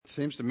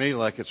Seems to me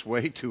like it's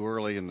way too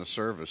early in the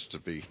service to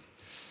be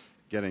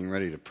getting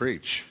ready to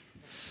preach.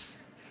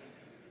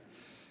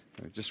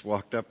 I just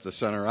walked up the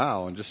center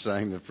aisle and just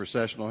sang the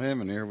processional hymn,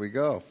 and here we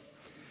go.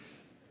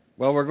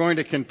 Well, we're going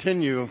to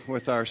continue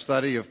with our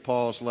study of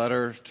Paul's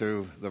letter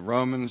to the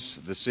Romans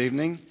this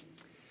evening,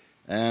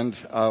 and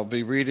I'll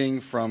be reading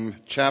from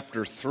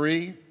chapter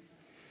 3,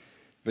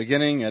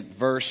 beginning at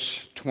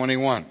verse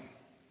 21.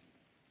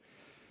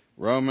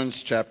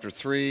 Romans chapter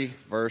 3,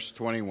 verse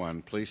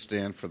 21. Please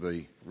stand for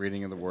the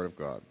reading of the Word of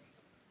God.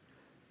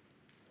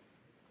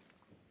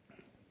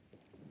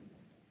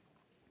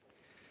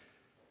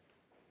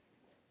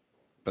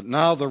 But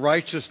now the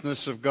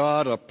righteousness of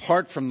God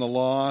apart from the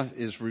law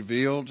is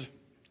revealed,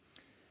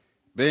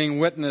 being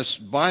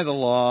witnessed by the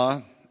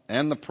law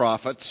and the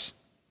prophets,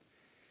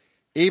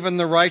 even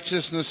the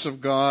righteousness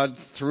of God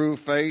through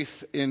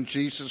faith in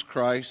Jesus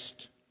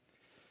Christ,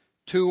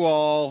 to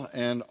all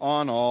and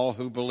on all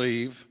who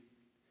believe.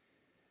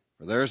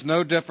 For there is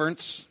no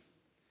difference,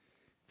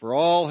 for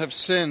all have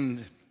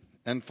sinned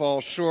and fall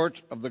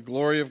short of the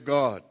glory of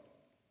God,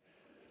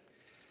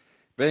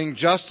 being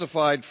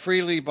justified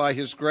freely by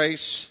his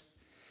grace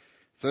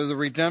through the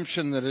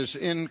redemption that is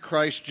in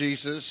Christ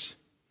Jesus,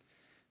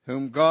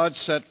 whom God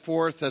set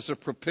forth as a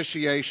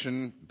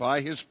propitiation by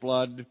his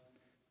blood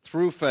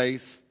through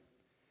faith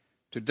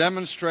to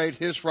demonstrate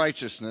his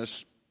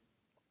righteousness,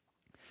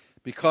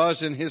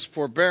 because in his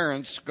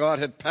forbearance God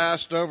had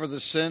passed over the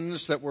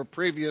sins that were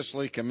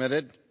previously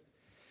committed,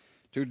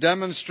 to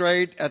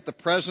demonstrate at the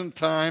present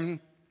time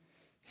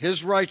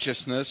his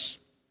righteousness,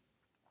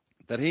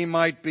 that he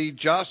might be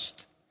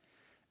just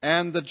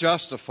and the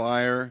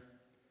justifier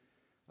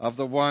of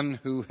the one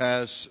who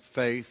has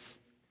faith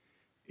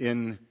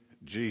in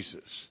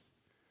Jesus.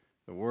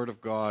 The word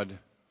of God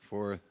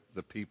for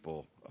the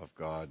people of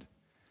God.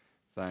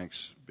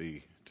 Thanks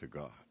be to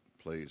God.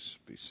 Please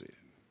be seated.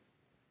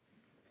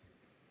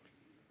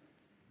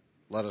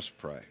 Let us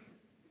pray.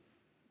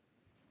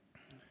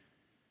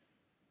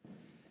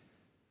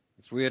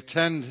 As we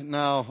attend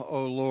now,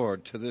 O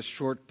Lord, to this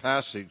short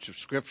passage of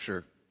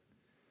Scripture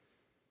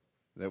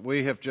that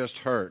we have just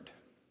heard,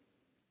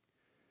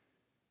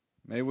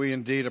 may we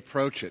indeed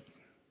approach it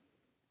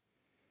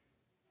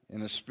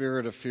in a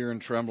spirit of fear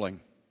and trembling.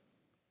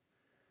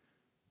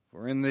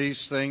 For in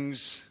these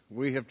things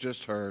we have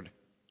just heard,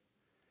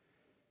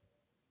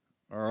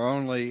 our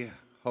only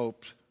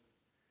hope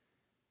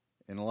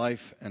in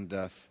life and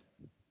death.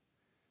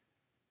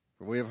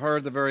 For we have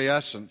heard the very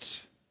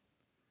essence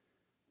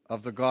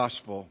of the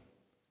gospel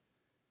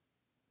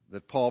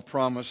that Paul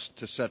promised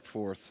to set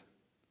forth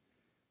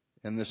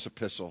in this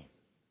epistle.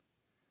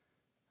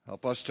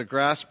 Help us to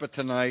grasp it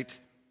tonight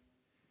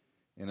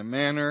in a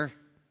manner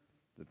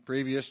that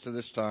previous to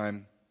this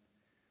time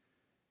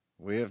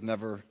we have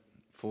never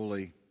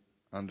fully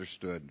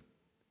understood.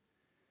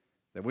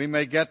 That we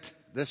may get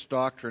this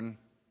doctrine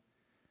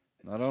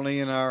not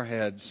only in our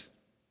heads,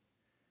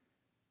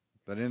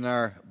 but in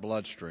our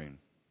bloodstream,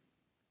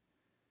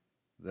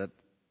 that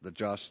the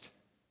just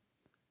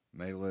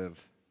may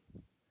live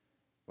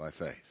by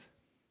faith.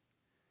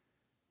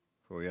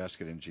 For we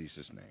ask it in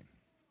Jesus' name.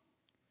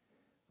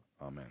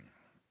 Amen.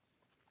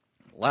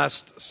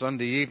 Last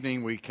Sunday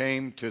evening we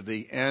came to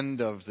the end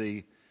of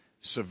the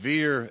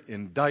severe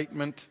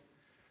indictment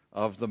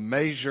of the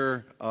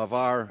measure of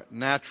our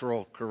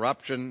natural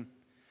corruption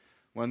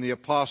when the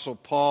Apostle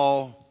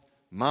Paul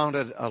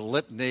mounted a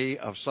litany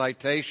of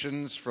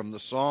citations from the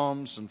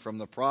Psalms and from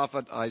the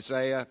prophet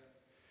Isaiah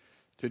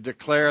to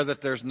declare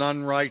that there's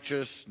none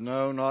righteous,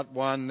 no, not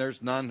one,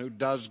 there's none who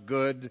does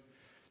good,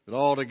 that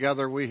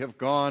altogether we have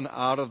gone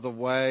out of the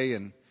way,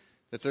 and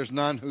that there's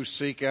none who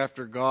seek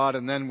after God.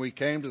 And then we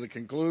came to the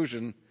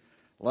conclusion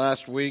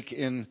last week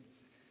in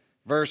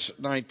verse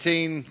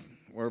 19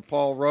 where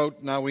Paul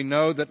wrote, "Now we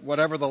know that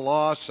whatever the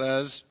law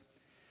says,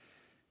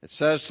 it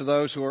says to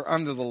those who are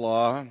under the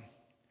law,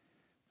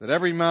 that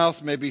every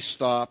mouth may be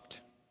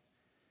stopped,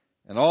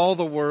 and all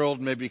the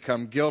world may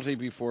become guilty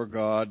before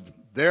God.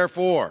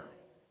 Therefore,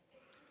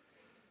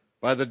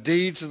 by the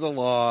deeds of the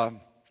law,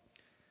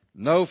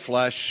 no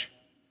flesh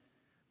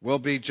will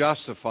be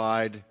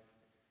justified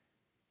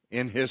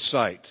in his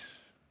sight.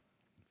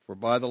 For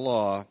by the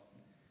law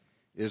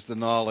is the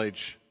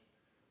knowledge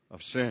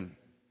of sin."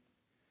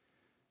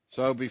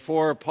 So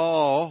before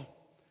Paul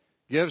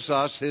gives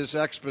us his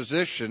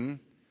exposition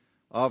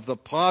of the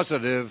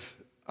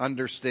positive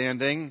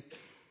understanding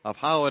of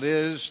how it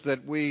is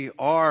that we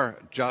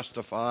are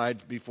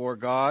justified before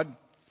God,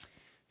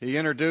 he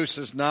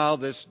introduces now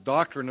this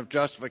doctrine of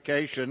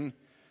justification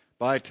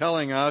by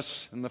telling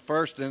us, in the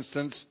first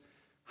instance,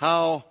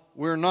 how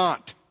we're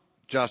not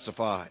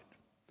justified.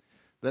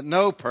 That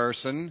no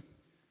person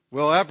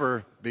will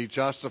ever be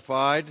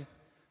justified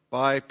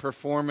by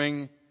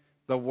performing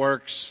the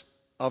works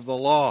of the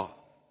law.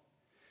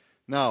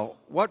 Now,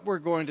 what we're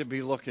going to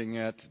be looking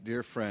at,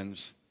 dear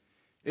friends,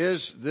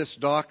 is this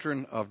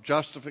doctrine of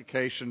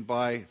justification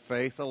by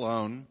faith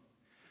alone,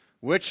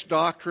 which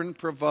doctrine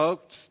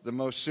provoked the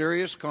most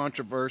serious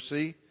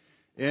controversy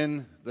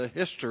in the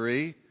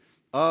history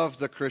of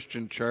the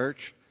Christian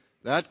church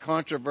that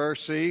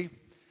controversy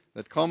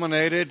that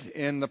culminated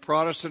in the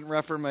Protestant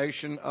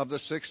Reformation of the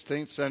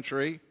 16th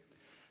century,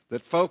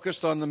 that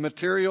focused on the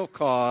material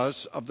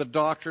cause of the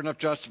doctrine of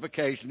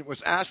justification. It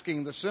was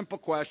asking the simple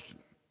question,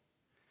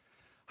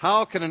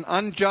 how can an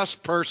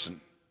unjust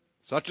person,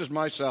 such as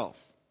myself,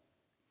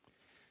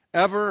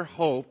 ever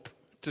hope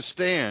to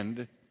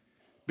stand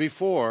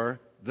before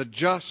the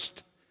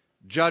just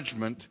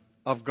judgment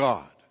of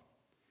God?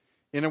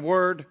 In a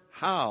word,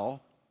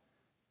 how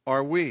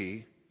are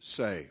we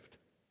saved?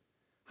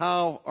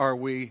 How are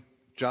we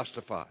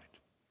justified?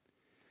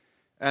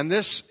 And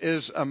this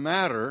is a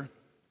matter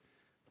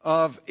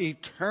of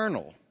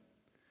eternal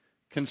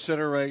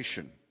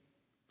consideration.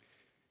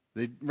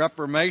 The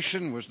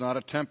Reformation was not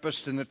a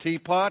tempest in the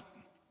teapot.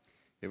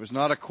 It was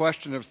not a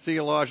question of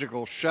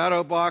theological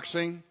shadow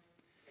boxing,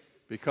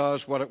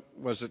 because what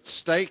was at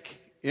stake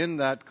in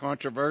that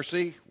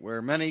controversy,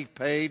 where many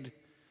paid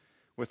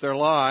with their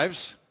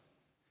lives,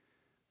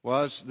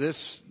 was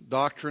this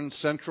doctrine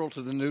central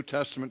to the New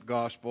Testament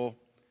gospel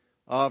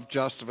of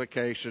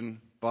justification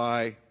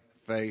by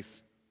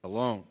faith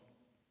alone.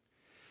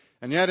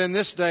 And yet in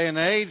this day and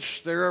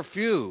age, there are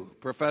few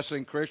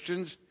professing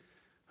Christians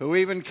who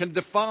even can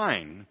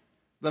define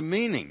the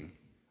meaning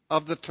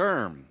of the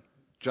term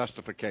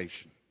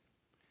justification.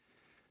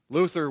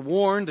 Luther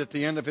warned at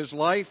the end of his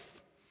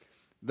life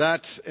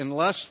that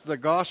unless the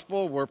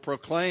gospel were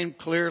proclaimed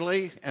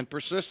clearly and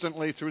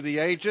persistently through the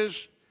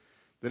ages,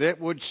 that it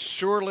would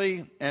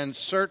surely and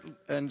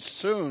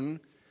soon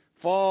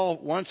fall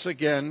once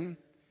again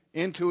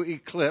into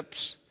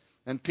eclipse,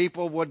 and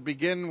people would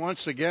begin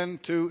once again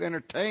to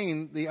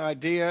entertain the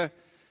idea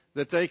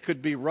that they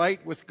could be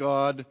right with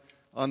God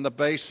on the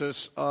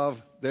basis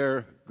of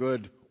their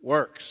good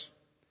works.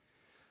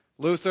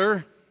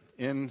 Luther,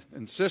 in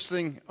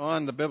insisting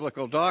on the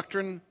biblical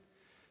doctrine,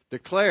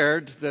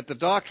 declared that the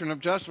doctrine of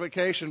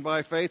justification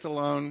by faith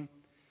alone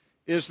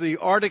is the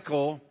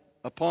article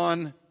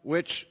upon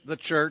which the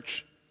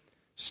church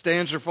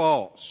stands or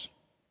falls.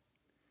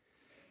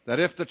 That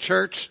if the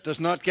church does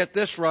not get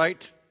this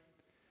right,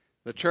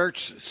 the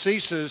church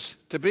ceases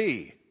to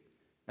be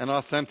an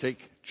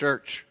authentic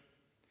church.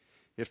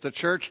 If the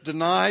church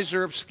denies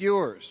or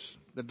obscures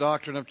the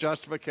doctrine of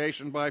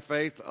justification by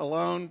faith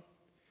alone,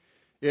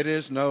 it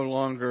is no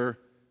longer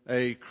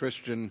a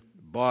Christian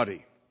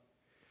body.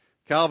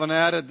 Calvin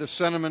added the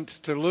sentiment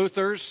to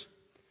Luther's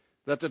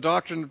that the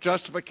doctrine of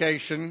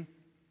justification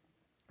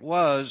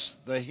was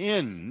the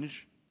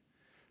hinge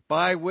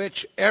by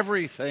which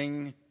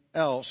everything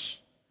else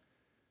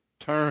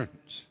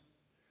turns.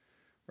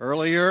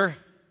 Earlier,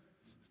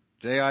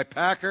 J.I.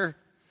 Packer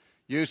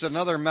used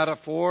another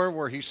metaphor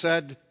where he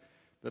said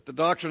that the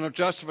doctrine of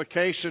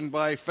justification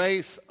by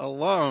faith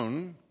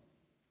alone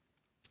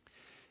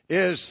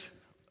is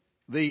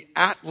the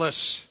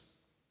atlas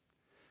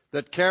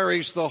that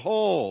carries the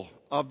whole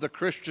of the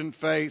Christian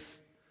faith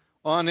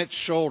on its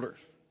shoulders.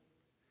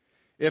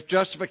 If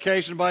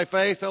justification by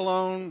faith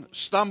alone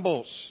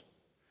stumbles,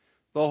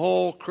 the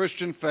whole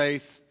Christian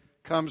faith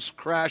comes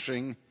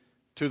crashing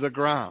to the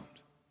ground.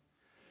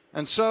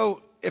 And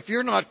so, if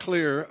you're not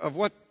clear of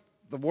what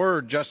the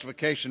word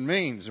justification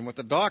means and what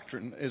the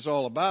doctrine is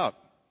all about,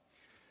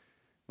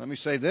 let me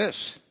say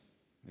this.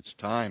 It's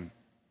time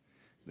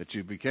that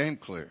you became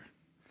clear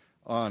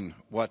on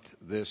what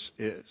this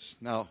is.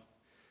 Now,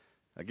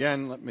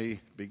 again, let me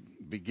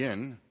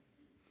begin.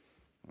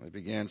 I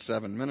began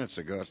 7 minutes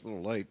ago. It's a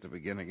little late to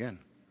begin again.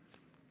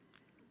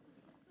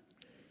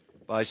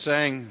 By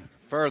saying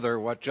further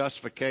what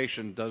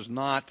justification does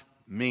not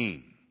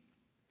mean.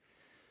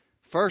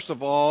 First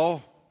of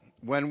all,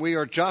 when we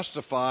are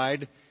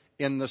justified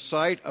in the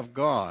sight of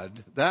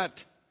God,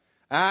 that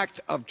act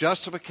of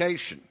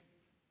justification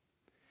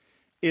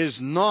is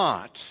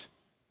not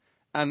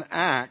an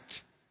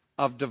act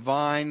of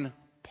divine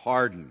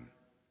pardon.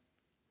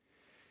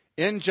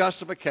 In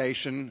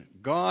justification,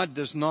 God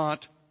does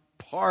not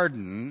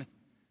pardon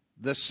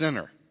the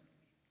sinner.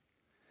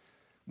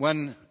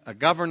 When a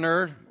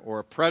governor or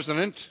a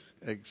president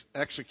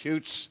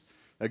executes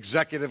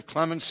executive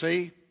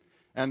clemency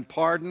and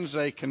pardons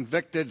a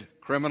convicted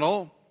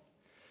criminal,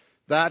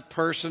 that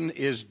person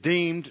is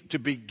deemed to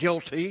be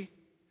guilty,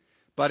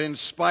 but in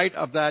spite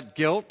of that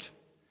guilt,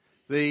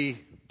 the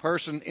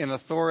person in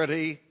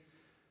authority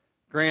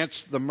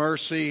grants the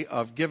mercy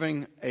of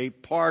giving a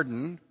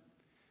pardon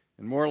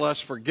and more or less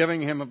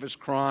forgiving him of his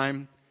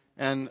crime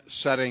and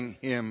setting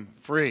him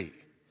free.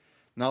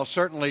 Now,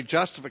 certainly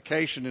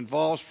justification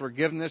involves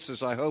forgiveness,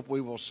 as I hope we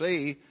will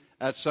see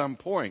at some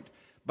point.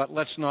 But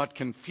let's not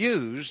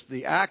confuse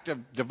the act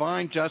of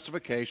divine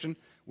justification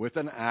with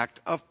an act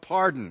of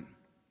pardon.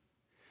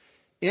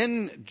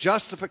 In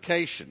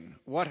justification,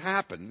 what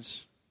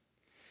happens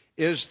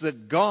is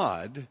that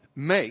God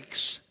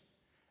makes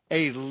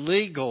a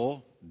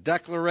legal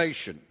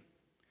declaration,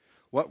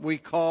 what we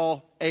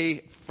call a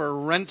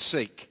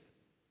forensic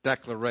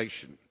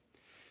declaration.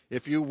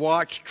 If you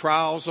watch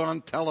trials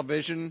on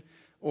television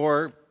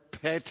or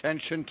pay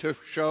attention to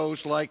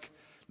shows like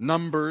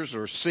Numbers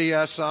or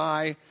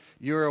CSI,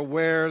 you're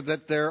aware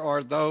that there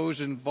are those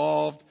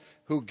involved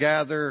who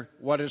gather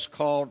what is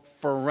called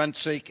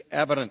forensic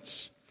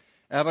evidence,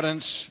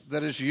 evidence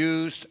that is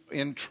used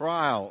in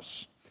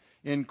trials,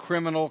 in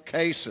criminal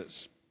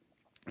cases.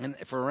 And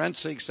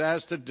forensics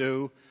has to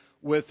do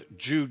with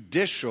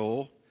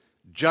judicial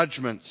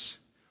judgments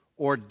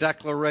or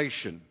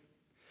declaration.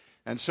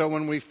 And so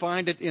when we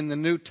find it in the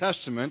New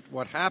Testament,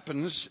 what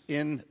happens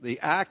in the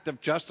act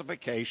of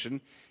justification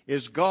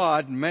is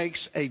God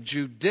makes a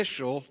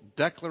judicial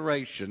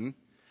declaration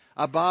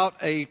about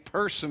a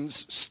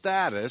person's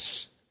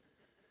status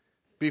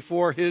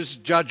before his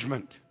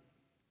judgment.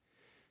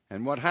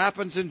 And what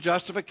happens in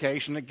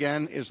justification,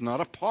 again, is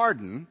not a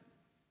pardon,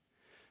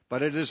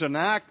 but it is an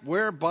act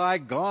whereby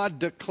God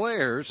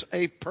declares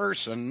a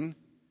person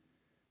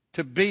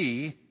to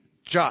be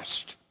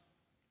just.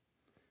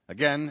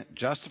 Again,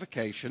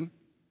 justification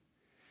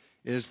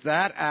is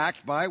that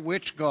act by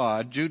which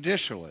God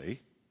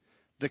judicially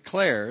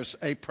declares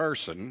a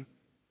person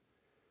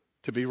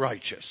to be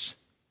righteous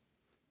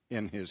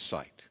in his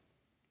sight.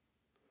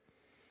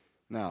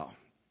 Now,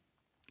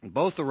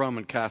 both the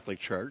Roman Catholic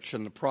Church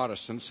and the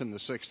Protestants in the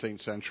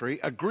 16th century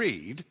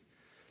agreed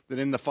that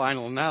in the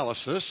final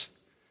analysis,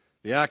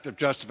 the act of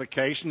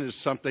justification is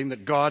something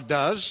that God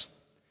does,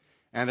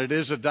 and it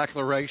is a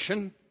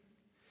declaration,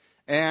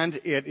 and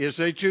it is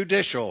a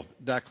judicial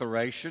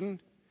declaration.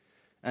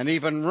 And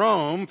even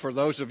Rome, for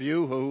those of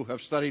you who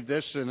have studied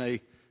this in a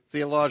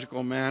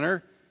theological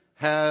manner,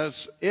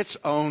 has its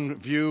own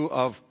view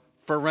of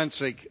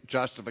forensic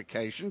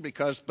justification,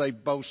 because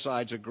both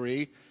sides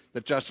agree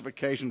that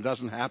justification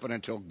doesn't happen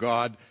until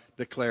God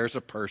declares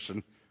a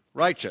person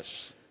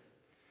righteous.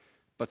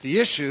 But the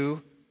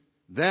issue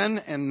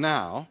then and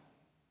now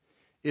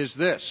is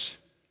this: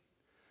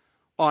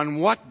 on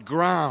what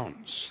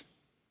grounds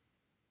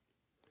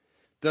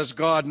does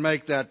God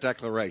make that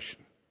declaration?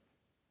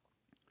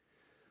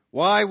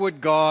 Why would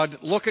God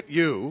look at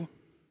you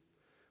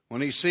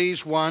when he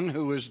sees one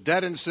who is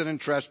dead in sin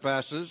and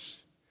trespasses,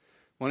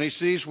 when he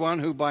sees one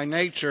who by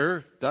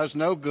nature does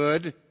no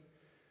good,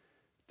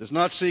 does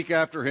not seek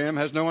after him,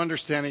 has no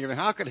understanding of him?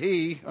 How could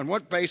he, on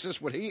what basis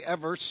would he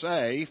ever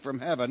say from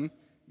heaven,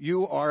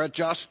 you are a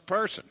just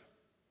person,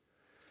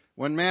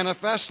 when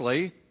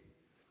manifestly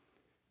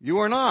you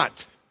are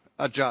not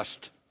a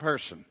just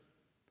person?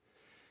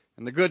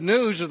 And the good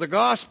news of the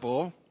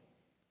gospel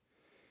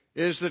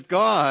is that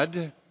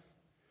God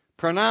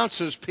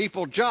pronounces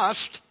people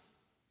just,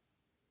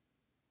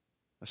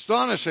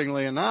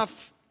 astonishingly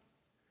enough,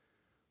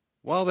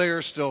 while they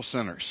are still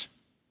sinners.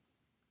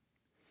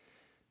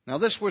 Now,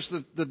 this was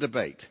the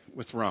debate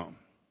with Rome.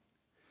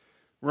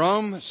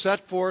 Rome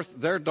set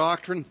forth their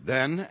doctrine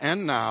then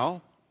and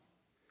now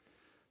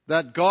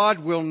that God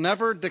will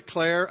never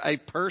declare a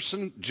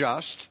person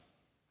just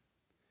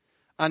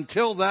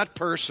until that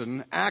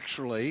person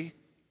actually,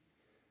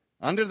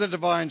 under the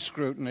divine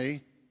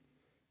scrutiny,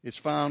 is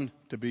found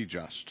to be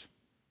just.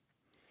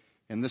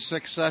 In the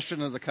sixth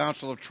session of the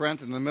Council of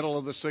Trent in the middle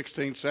of the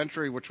 16th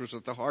century, which was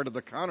at the heart of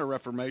the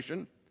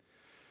Counter-Reformation,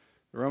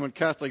 the Roman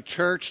Catholic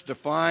Church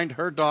defined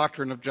her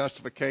doctrine of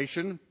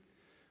justification,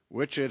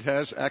 which it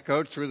has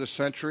echoed through the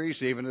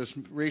centuries, even as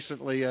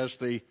recently as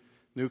the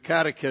New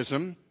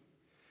Catechism,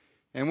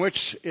 in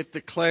which it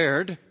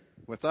declared,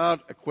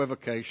 without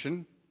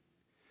equivocation,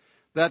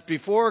 that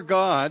before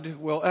God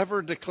will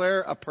ever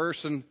declare a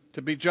person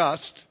to be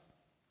just,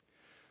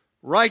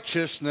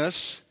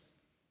 righteousness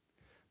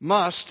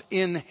must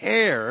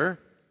inhere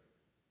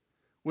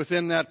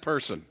within that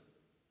person.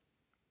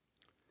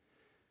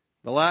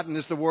 The Latin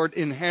is the word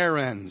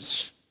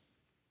inherens.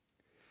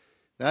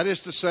 That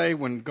is to say,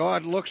 when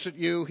God looks at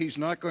you, he's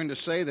not going to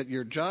say that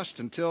you're just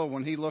until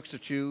when he looks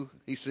at you,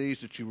 he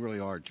sees that you really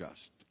are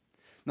just.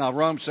 Now,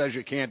 Rome says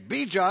you can't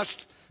be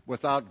just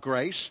without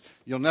grace.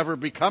 You'll never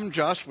become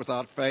just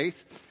without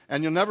faith.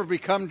 And you'll never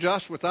become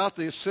just without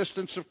the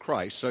assistance of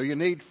Christ. So you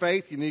need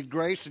faith, you need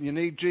grace, and you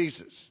need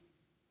Jesus.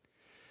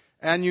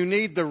 And you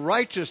need the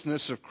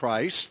righteousness of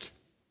Christ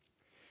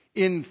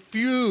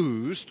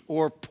infused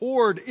or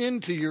poured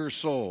into your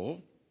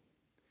soul.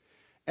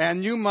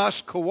 And you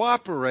must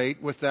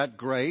cooperate with that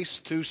grace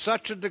to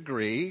such a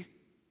degree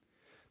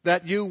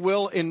that you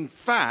will, in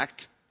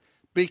fact,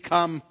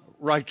 become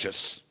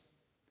righteous.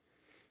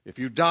 If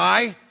you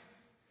die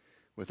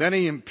with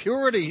any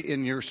impurity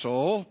in your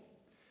soul,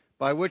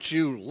 by which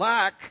you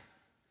lack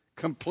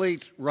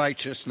complete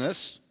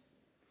righteousness,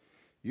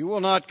 you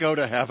will not go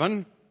to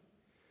heaven.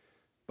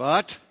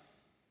 But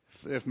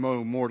if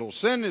no mortal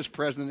sin is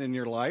present in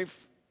your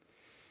life,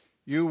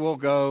 you will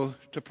go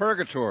to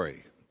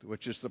purgatory,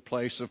 which is the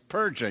place of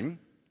purging.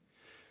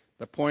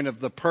 The point of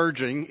the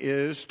purging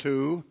is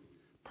to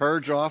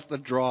purge off the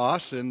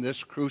dross in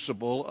this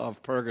crucible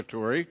of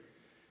purgatory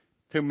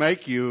to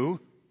make you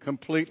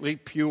completely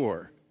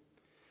pure.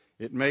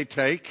 It may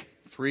take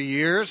 3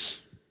 years.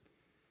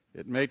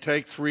 It may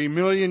take 3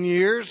 million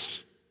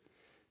years.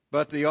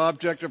 But the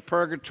object of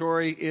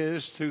purgatory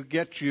is to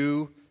get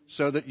you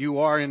so that you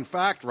are in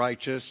fact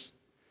righteous,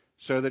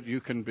 so that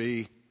you can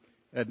be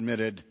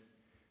admitted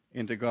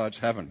into God's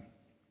heaven.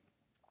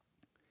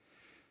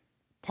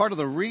 Part of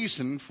the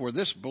reason for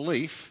this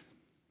belief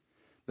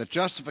that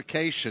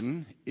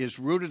justification is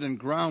rooted and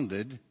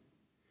grounded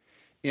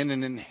in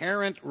an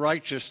inherent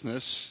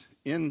righteousness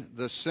in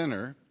the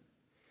sinner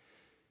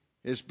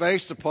is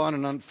based upon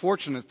an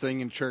unfortunate thing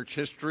in church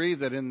history,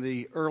 that in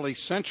the early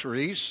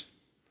centuries,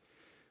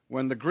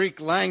 when the Greek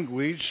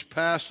language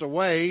passed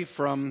away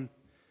from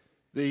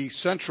the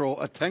central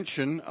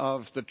attention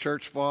of the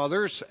church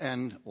fathers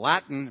and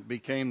Latin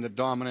became the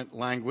dominant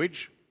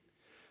language,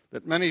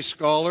 that many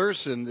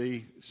scholars in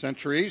the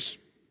centuries,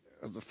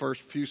 of the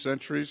first few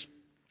centuries,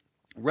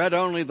 read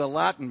only the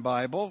Latin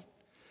Bible,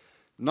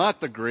 not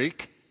the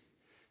Greek,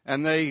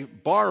 and they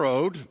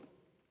borrowed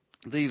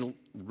the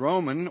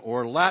Roman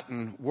or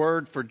Latin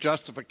word for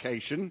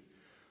justification,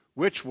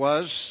 which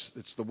was,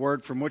 it's the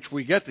word from which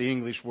we get the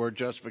English word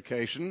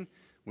justification,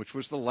 which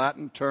was the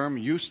Latin term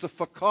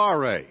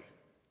justificare.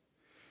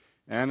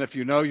 And if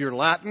you know your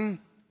Latin,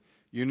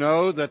 you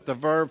know that the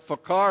verb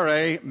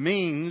facere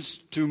means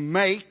to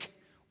make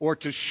or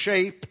to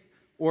shape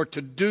or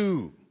to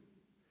do.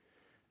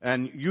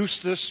 And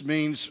justus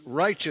means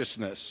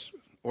righteousness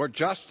or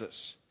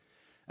justice.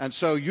 And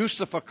so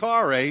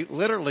justificare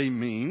literally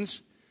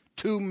means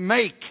to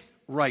make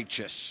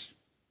righteous,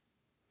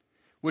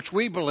 which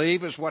we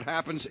believe is what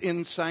happens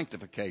in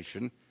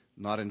sanctification,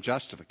 not in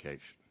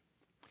justification.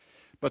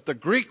 But the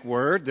Greek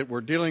word that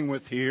we're dealing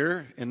with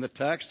here in the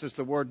text is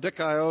the word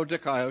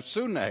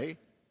dikaiosune,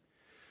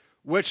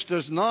 which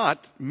does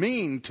not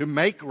mean to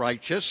make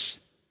righteous,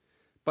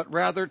 but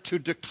rather to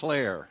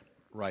declare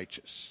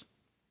righteous.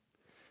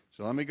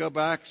 So let me go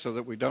back so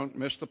that we don't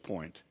miss the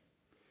point.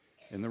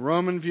 In the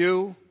Roman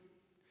view,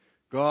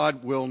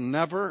 God will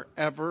never,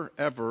 ever,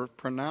 ever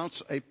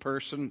pronounce a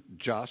person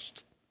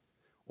just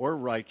or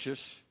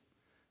righteous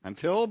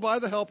until, by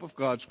the help of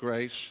God's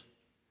grace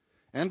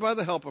and by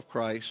the help of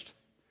Christ,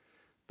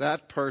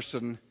 that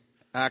person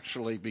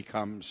actually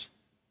becomes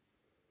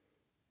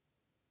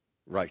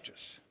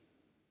righteous.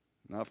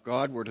 Now, if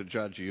God were to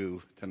judge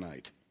you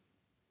tonight,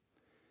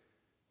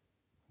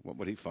 what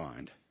would he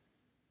find?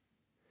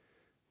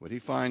 Would he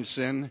find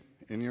sin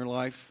in your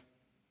life?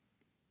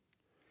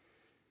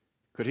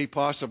 Could he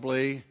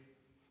possibly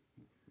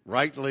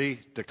rightly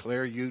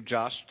declare you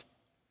just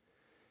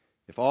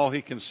if all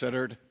he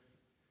considered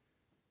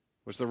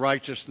was the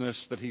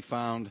righteousness that he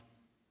found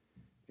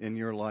in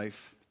your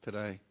life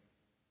today?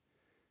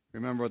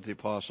 Remember what the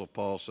Apostle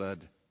Paul said,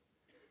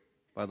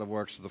 by the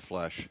works of the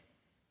flesh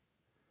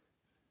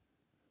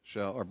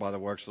or by the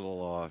works of the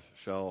law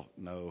shall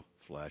no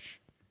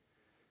flesh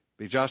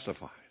be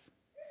justified.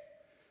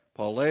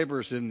 Paul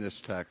labors in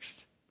this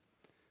text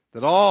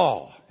that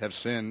all have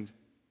sinned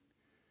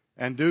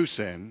and do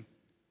sin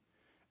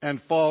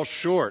and fall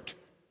short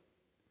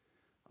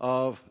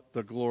of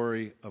the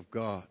glory of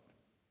God.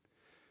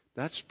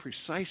 That's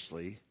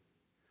precisely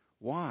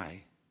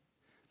why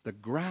the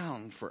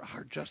ground for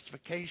our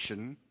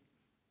justification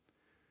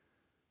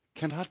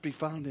cannot be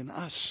found in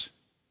us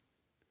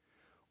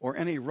or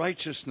any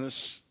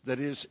righteousness that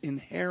is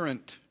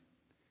inherent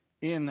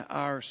in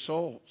our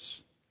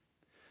souls.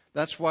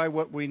 That's why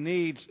what we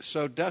need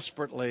so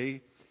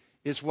desperately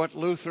is what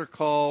Luther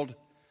called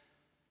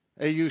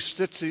a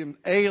justitium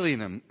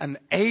alienum, an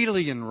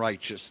alien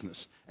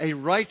righteousness, a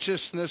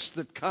righteousness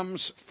that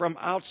comes from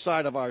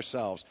outside of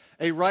ourselves,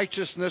 a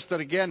righteousness that,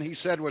 again, he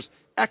said was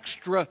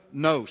extra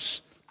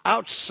nos,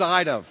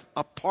 outside of,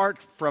 apart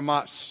from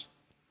us.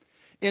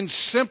 In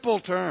simple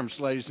terms,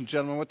 ladies and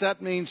gentlemen, what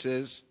that means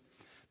is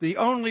the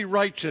only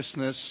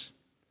righteousness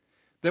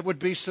that would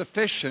be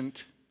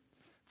sufficient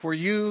for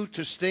you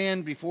to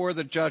stand before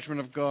the judgment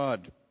of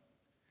God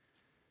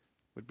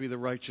would be the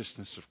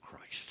righteousness of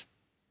Christ.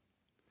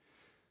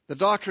 The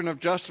doctrine of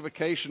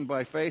justification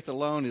by faith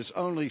alone is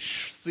only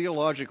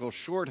theological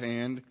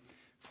shorthand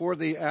for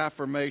the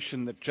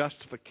affirmation that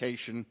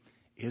justification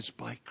is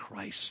by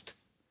Christ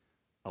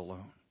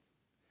alone,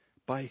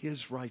 by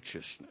his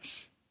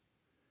righteousness,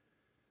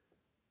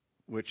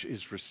 which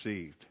is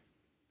received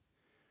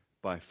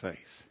by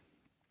faith.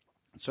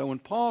 So when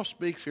Paul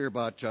speaks here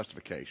about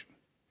justification,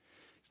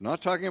 he's not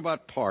talking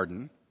about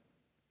pardon,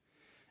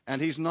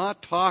 and he's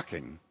not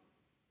talking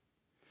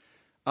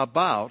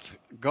about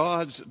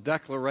God's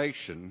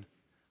declaration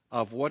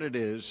of what it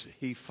is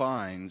he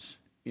finds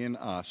in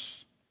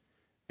us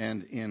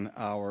and in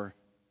our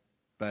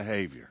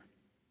behavior.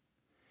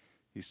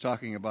 He's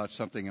talking about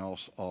something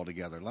else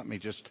altogether. Let me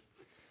just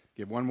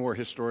give one more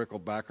historical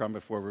background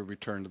before we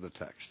return to the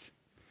text.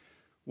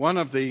 One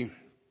of the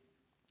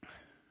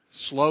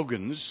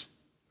slogans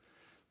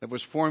that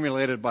was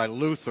formulated by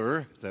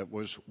Luther, that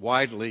was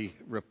widely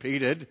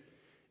repeated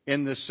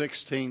in the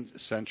 16th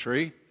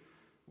century,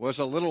 was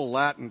a little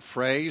Latin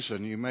phrase,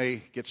 and you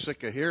may get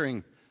sick of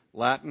hearing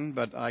Latin,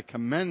 but I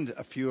commend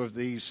a few of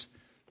these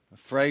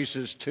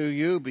phrases to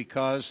you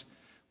because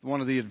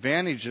one of the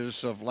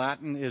advantages of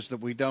Latin is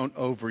that we don't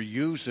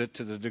overuse it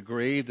to the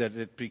degree that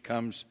it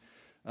becomes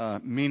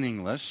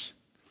meaningless.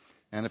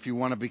 And if you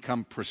want to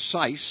become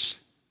precise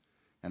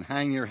and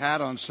hang your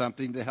hat on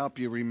something to help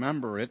you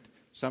remember it,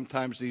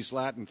 sometimes these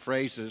Latin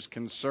phrases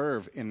can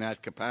serve in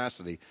that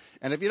capacity.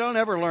 And if you don't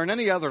ever learn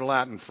any other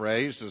Latin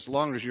phrase, as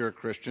long as you're a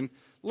Christian,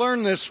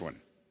 learn this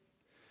one.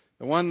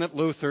 The one that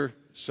Luther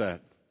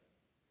said.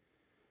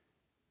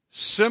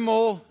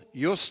 Simul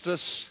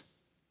justus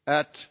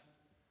et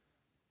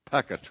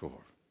peccator.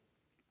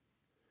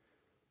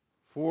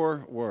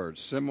 4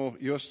 words. Simul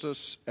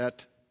justus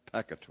et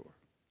peccator.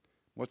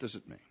 What does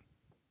it mean?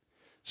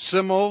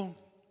 Simul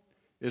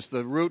is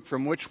the root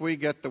from which we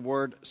get the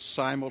word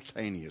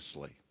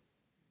simultaneously.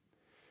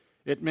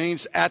 It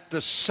means at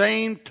the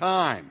same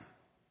time.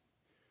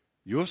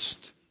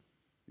 Justus,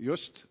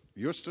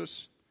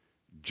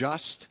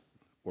 just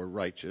or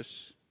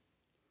righteous.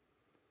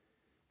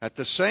 At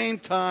the same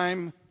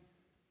time,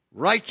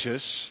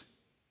 righteous.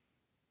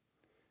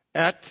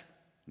 You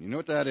know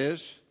what that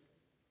is?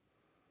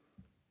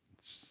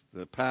 It's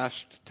the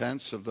past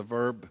tense of the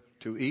verb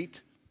to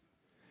eat.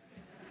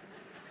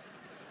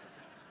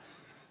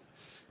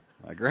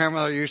 My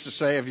grandmother used to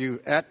say, have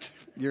you ate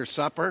your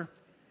supper?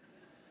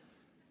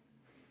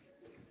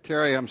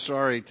 Terry, I'm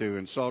sorry to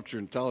insult your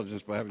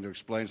intelligence by having to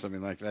explain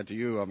something like that to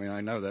you. I mean,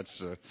 I know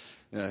that's...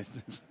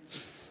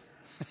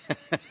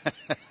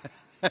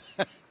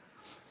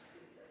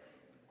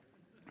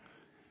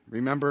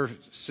 Remember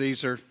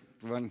Caesar,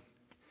 when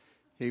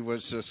he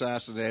was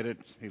assassinated,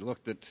 he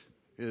looked at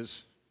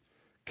his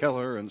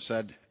killer and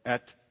said,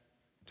 et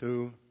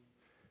tu,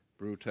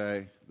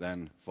 Brute,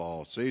 then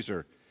fall.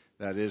 Caesar,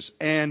 that is,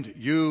 and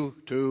you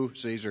too,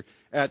 Caesar.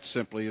 Et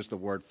simply is the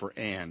word for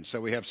and. So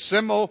we have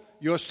simul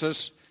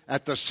justus,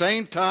 at the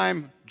same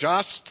time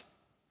just,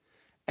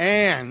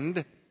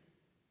 and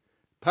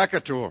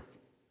peccator,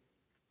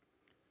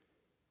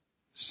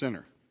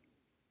 sinner.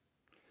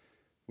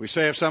 We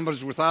say if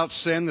somebody's without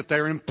sin that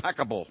they're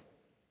impeccable.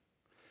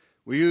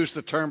 We use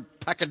the term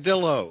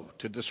peccadillo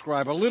to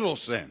describe a little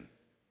sin.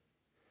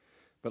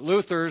 But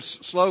Luther's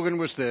slogan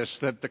was this,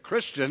 that the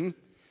Christian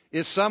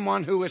is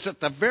someone who is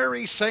at the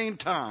very same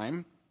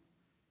time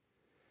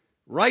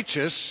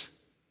righteous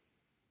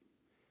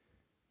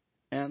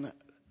and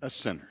a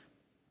sinner.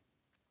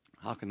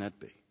 How can that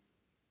be?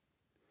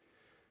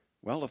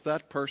 Well, if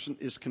that person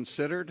is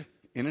considered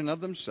in and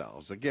of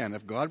themselves, again,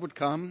 if God would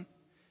come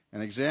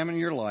and examine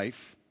your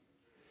life,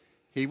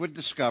 he would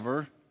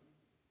discover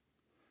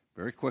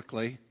very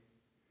quickly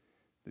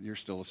that you're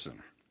still a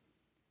sinner,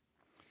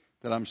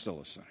 that I'm still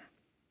a sinner.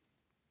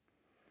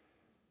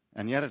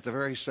 And yet at the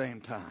very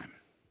same time,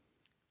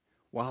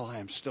 while I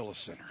am still a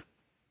sinner,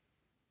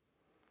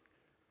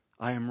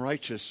 I am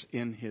righteous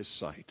in his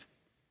sight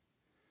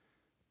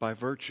by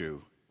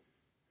virtue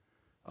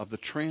of the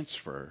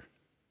transfer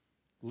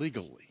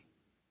legally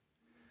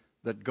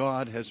that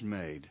God has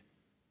made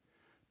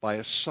by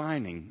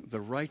assigning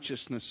the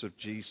righteousness of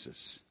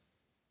Jesus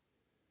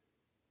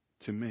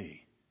to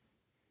me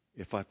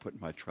if I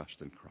put my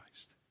trust in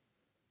Christ.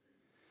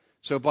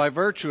 So by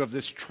virtue of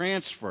this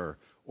transfer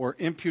or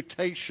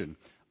imputation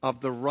of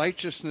the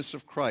righteousness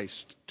of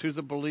Christ to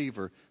the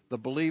believer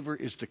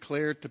is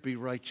declared to be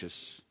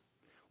righteous,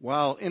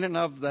 while in and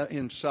of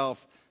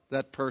himself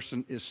that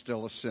person is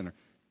still a sinner.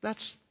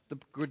 That's the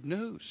good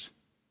news,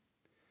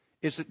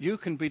 is that you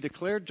can be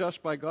declared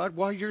just by God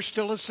while you're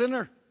still a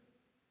sinner.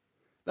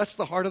 That's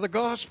the heart of the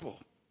gospel.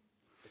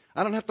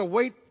 I don't have to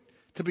wait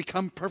to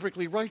become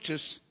perfectly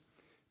righteous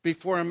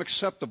before I'm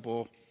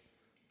acceptable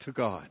to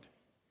God.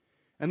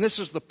 And this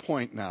is the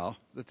point now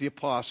that the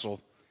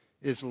apostle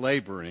is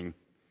laboring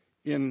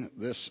in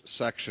this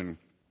section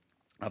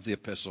of the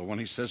epistle when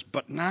he says,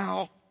 but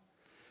now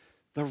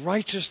the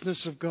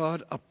righteousness of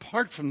God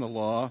apart from the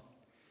law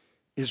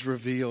is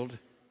revealed,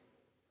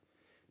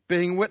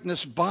 being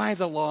witnessed by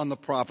the law and the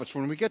prophets.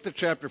 When we get to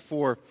chapter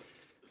 4,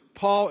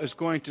 Paul is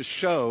going to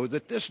show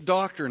that this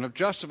doctrine of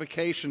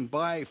justification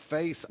by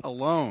faith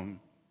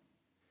alone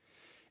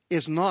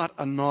is not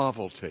a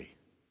novelty.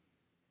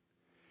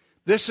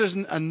 This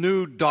isn't a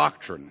new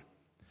doctrine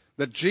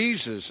that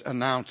Jesus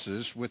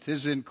announces with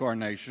his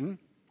incarnation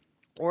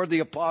or the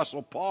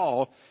Apostle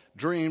Paul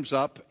dreams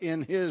up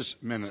in his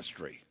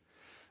ministry.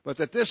 But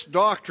that this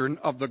doctrine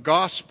of the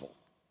gospel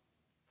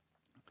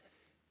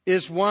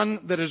is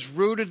one that is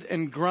rooted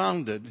and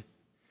grounded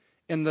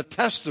in the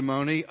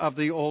testimony of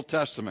the Old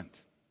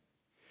Testament.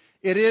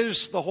 It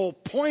is the whole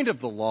point of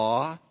the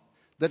law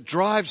that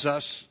drives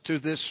us to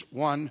this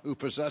one who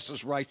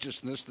possesses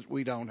righteousness that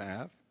we don't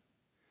have.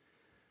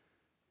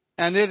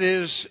 And it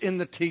is in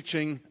the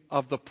teaching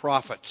of the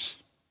prophets.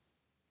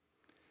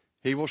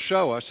 He will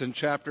show us in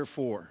chapter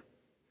 4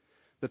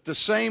 that the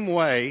same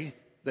way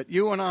that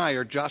you and I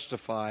are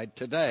justified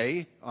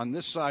today on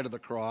this side of the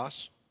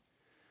cross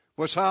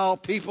was how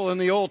people in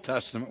the Old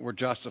Testament were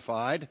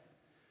justified,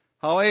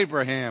 how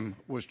Abraham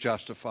was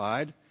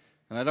justified.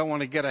 And I don't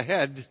want to get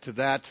ahead to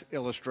that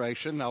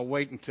illustration. I'll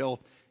wait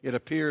until it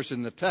appears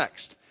in the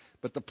text.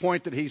 But the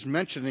point that he's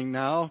mentioning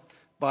now,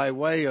 by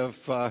way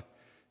of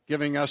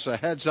giving us a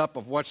heads up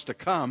of what's to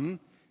come,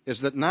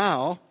 is that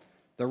now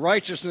the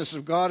righteousness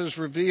of God is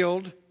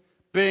revealed,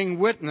 being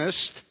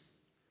witnessed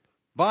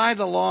by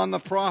the law and the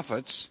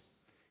prophets,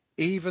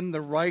 even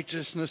the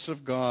righteousness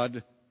of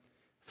God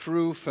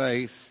through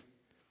faith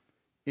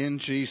in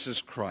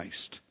Jesus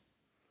Christ.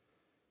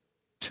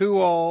 To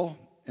all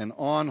and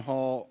on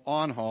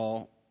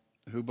all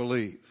who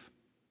believe.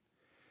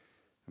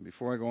 And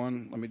before I go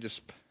on, let me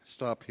just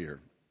stop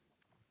here.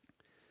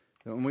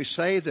 When we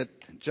say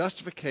that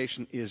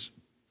justification is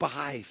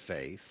by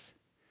faith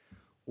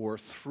or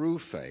through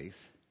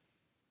faith,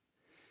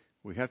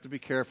 we have to be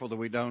careful that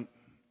we don't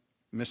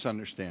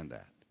misunderstand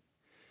that.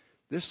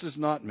 This does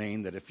not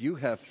mean that if you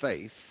have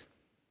faith,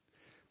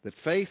 that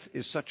faith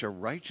is such a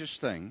righteous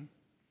thing,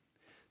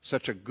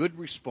 such a good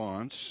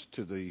response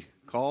to the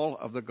call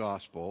of the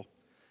gospel,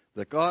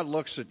 that God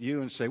looks at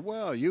you and say,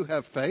 well, you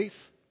have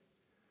faith.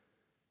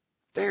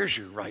 There's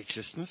your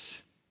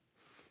righteousness.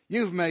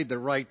 You've made the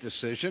right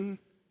decision.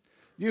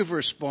 You've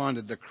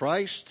responded to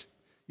Christ.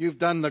 You've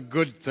done the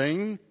good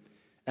thing.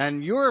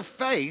 And your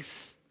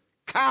faith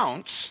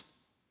counts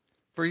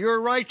for your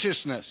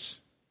righteousness.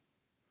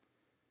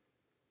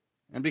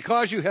 And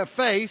because you have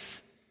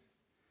faith,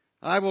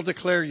 I will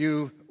declare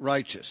you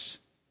righteous.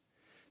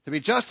 To be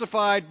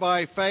justified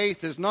by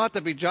faith is not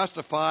to be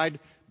justified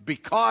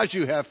because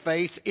you have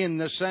faith in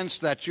the sense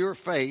that your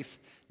faith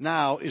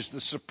now is the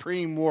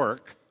supreme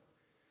work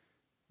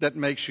that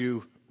makes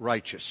you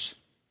righteous.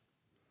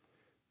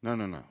 No.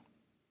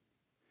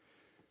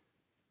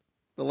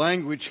 The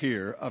language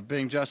here of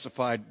being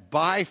justified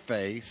by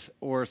faith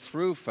or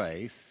through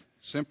faith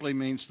simply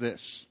means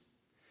this: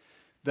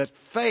 that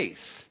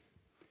faith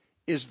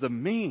is the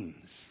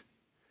means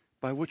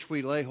by which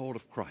we lay hold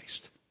of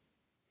Christ.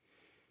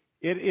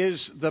 It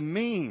is the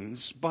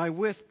means by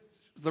which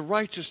the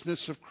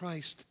righteousness of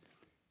Christ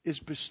is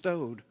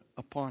bestowed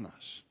upon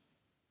us.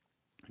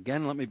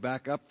 Again, let me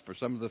back up for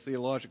some of the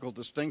theological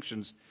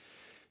distinctions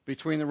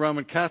between the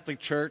Roman Catholic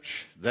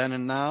Church then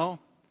and now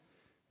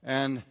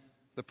and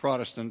the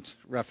Protestant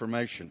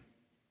Reformation.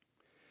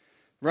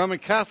 The Roman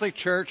Catholic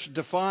Church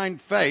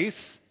defined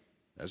faith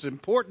as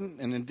important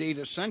and indeed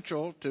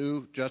essential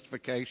to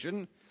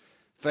justification.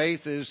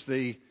 Faith is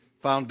the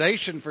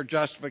foundation for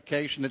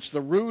justification. It's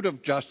the root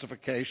of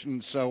justification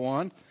and so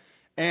on.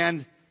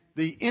 And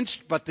the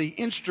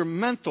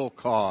instrumental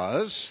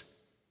cause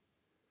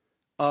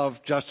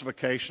of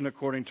justification,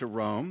 according to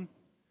Rome,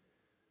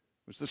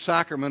 was the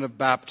sacrament of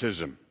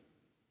baptism.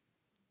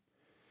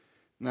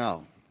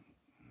 Now,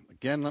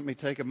 again, let me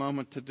take a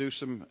moment to do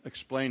some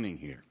explaining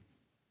here.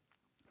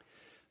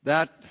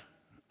 That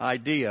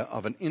idea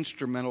of an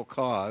instrumental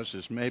cause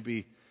is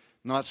maybe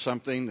not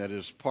something that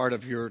is part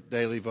of your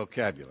daily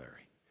vocabulary.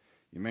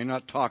 You may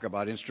not talk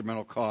about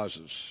instrumental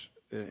causes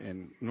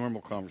in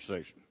normal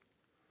conversation.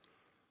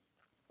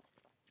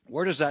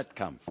 Where does that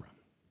come from?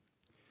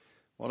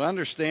 Well, to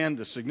understand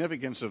the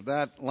significance of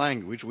that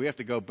language, we have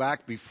to go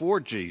back before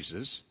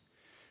Jesus.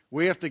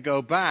 We have to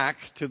go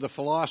back to the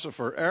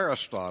philosopher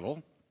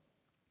Aristotle,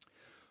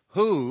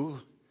 who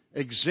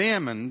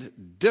examined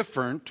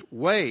different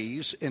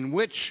ways in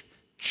which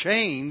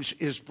change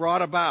is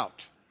brought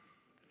about.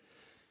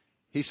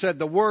 He said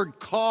the word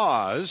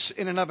cause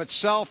in and of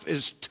itself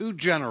is too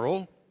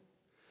general,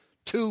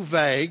 too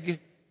vague.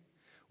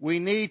 We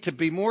need to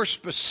be more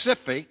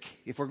specific,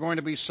 if we're going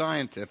to be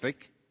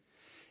scientific,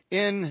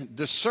 in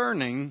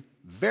discerning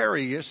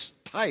various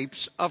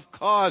types of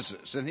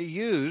causes. And he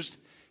used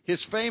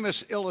his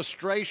famous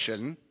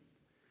illustration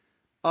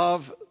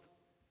of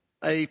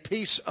a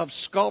piece of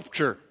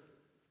sculpture.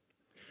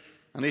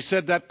 And he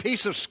said that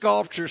piece of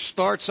sculpture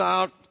starts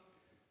out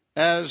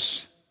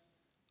as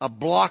a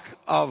block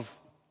of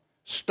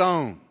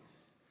stone,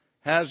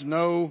 has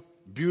no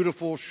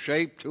beautiful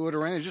shape to it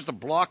or anything, just a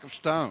block of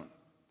stone.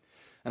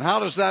 And how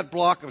does that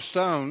block of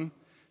stone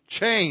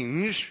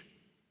change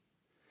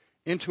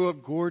into a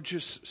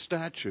gorgeous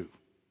statue,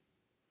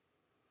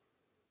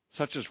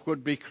 such as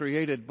would be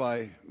created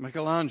by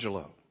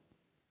Michelangelo?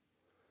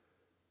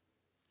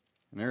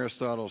 And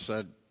Aristotle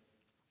said,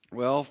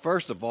 well,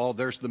 first of all,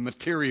 there's the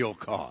material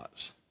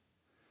cause,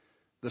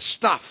 the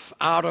stuff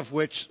out of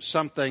which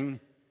something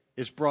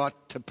is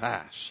brought to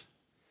pass.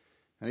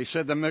 And he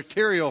said the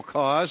material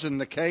cause in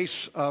the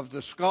case of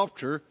the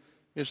sculpture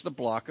is the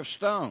block of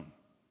stone.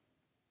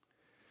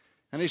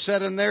 And he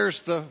said, and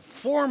there's the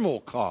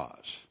formal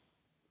cause.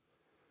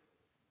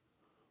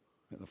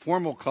 The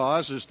formal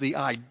cause is the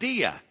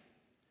idea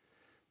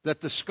that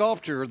the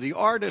sculptor or the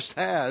artist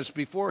has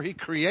before he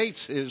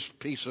creates his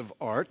piece of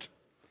art.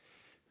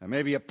 And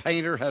maybe a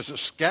painter has a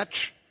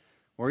sketch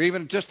or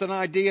even just an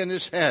idea in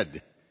his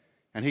head,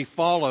 and he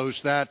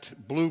follows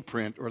that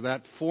blueprint or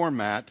that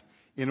format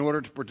in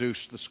order to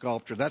produce the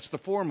sculpture. That's the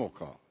formal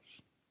cause.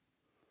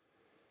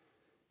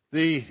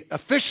 The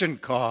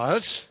efficient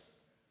cause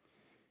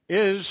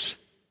is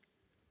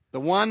the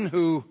one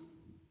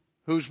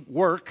whose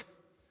work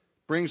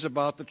brings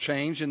about the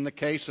change. In the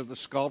case of the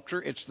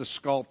sculpture, it's the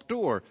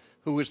sculptor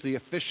who is the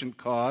efficient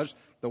cause,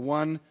 the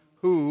one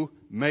who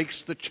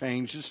makes the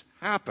changes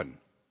happen.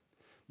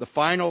 The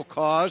final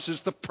cause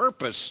is the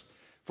purpose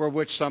for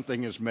which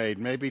something is made,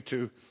 maybe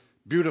to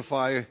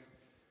beautify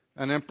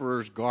an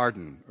emperor's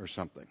garden or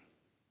something.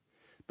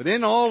 But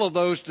in all of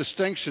those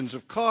distinctions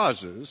of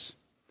causes,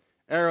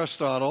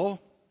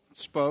 Aristotle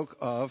spoke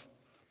of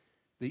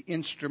the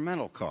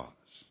instrumental cause.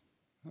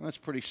 Well, that's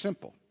pretty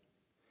simple.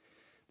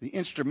 The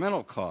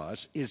instrumental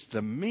cause is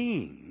the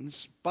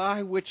means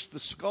by which the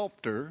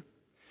sculptor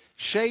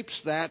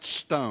shapes that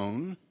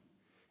stone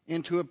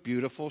into a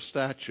beautiful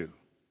statue.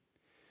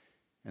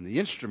 And the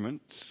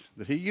instruments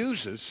that he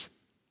uses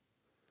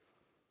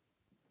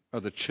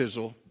are the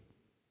chisel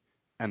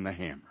and the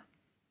hammer.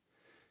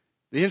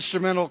 The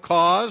instrumental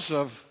cause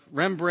of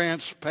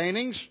Rembrandt's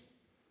paintings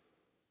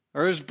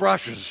are his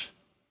brushes.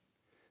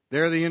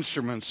 They're the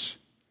instruments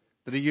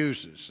that he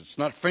uses. It's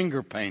not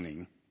finger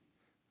painting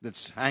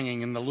that's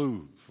hanging in the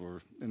Louvre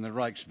or in the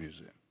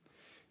Rijksmuseum.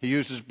 He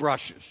uses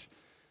brushes.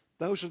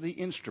 Those are the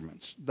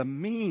instruments, the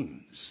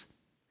means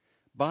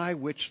by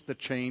which the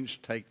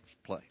change takes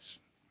place.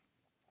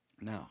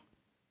 Now,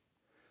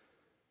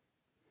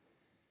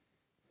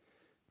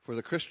 for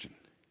the Christian,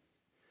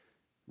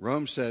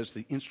 Rome says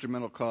the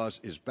instrumental cause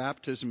is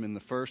baptism in the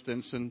first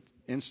instance,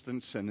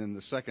 and in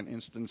the second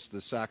instance,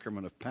 the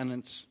sacrament of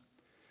penance,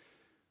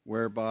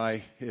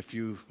 whereby if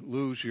you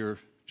lose your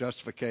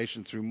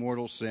justification through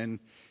mortal sin,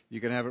 you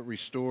can have it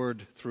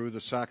restored through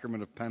the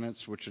sacrament of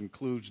penance, which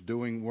includes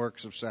doing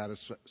works of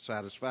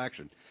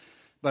satisfaction.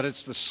 But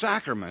it's the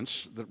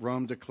sacraments that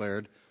Rome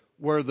declared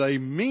were the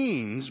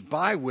means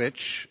by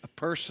which a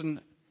person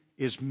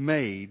is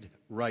made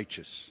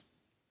righteous.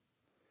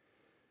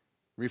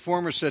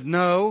 Reformers said,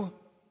 no,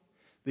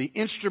 the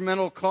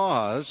instrumental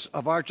cause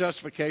of our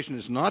justification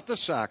is not the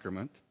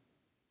sacrament,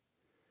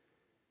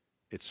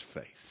 it's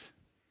faith.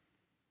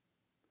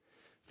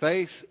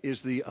 Faith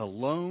is the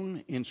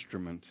alone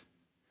instrument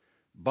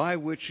by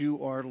which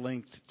you are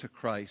linked to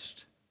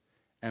Christ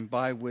and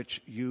by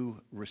which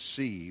you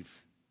receive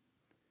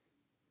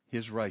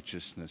his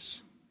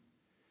righteousness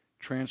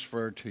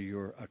transferred to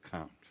your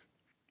account.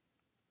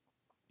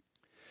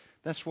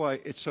 That's why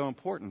it's so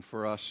important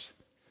for us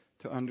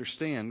to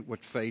understand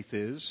what faith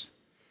is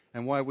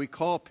and why we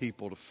call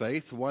people to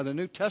faith, why the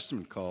New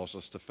Testament calls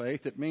us to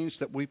faith. It means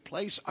that we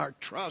place our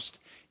trust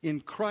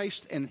in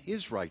Christ and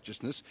his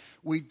righteousness.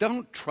 We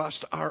don't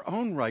trust our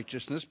own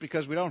righteousness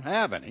because we don't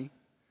have any.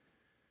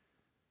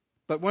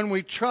 But when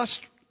we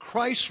trust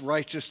Christ's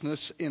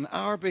righteousness in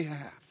our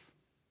behalf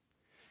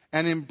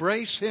and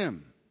embrace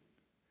him,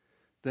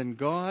 then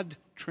God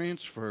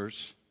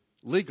transfers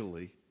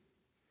legally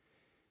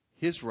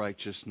his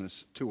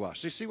righteousness to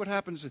us. You see, what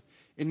happens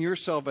in your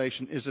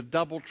salvation is a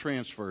double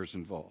transfer is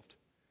involved.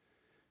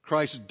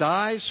 Christ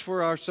dies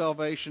for our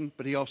salvation,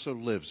 but he also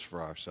lives for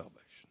our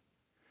salvation.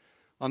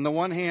 On the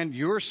one hand,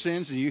 your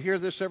sins, and you hear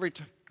this every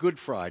Good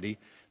Friday,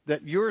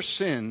 that your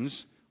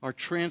sins are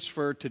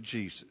transferred to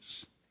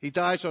Jesus. He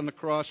dies on the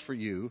cross for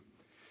you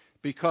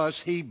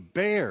because he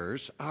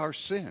bears our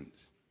sins.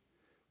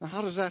 Now,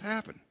 how does that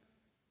happen?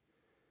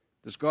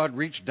 Does God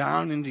reach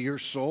down into your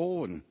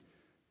soul and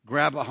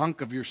grab a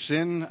hunk of your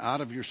sin out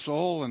of your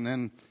soul and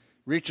then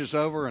reaches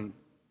over and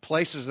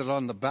places it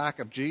on the back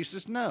of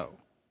Jesus? No.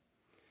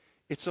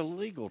 It's a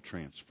legal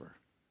transfer.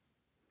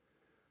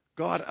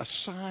 God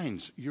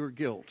assigns your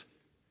guilt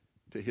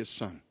to his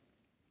Son.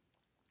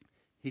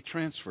 He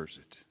transfers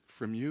it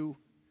from you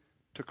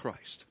to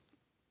Christ.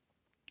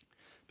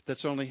 But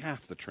that's only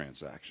half the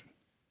transaction.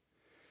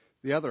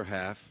 The other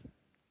half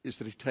is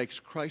that he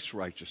takes Christ's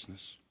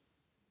righteousness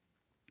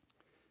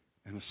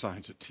and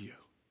assigns it to you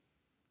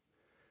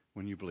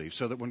when you believe.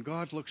 So that when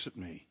God looks at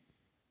me,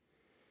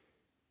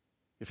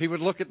 if he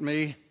would look at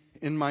me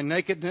in my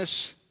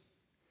nakedness,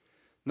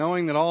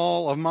 knowing that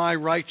all of my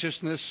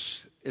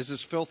righteousness is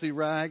as filthy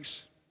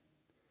rags,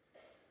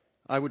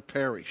 I would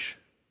perish.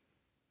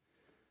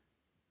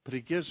 But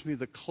he gives me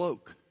the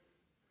cloak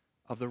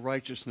of the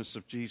righteousness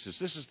of Jesus.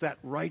 This is that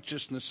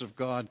righteousness of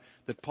God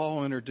that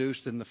Paul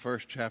introduced in the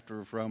first chapter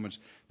of Romans.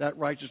 That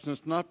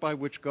righteousness not by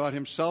which God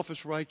himself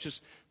is righteous,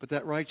 but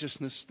that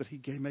righteousness that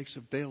he makes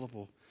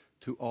available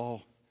to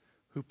all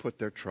who put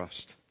their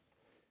trust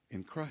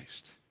in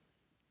Christ.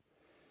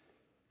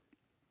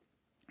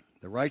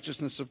 The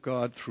righteousness of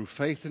God through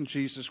faith in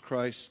Jesus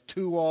Christ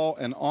to all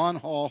and on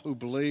all who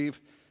believe.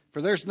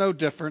 For there's no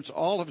difference.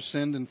 All have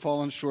sinned and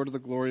fallen short of the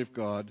glory of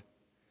God,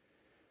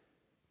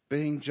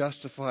 being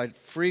justified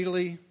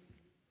freely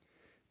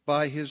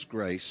by his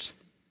grace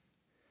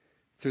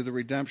through the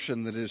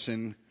redemption that is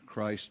in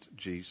Christ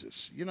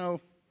Jesus. You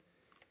know,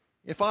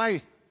 if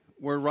I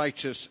were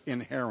righteous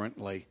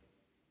inherently,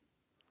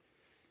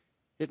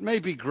 it may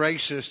be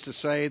gracious to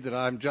say that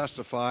I'm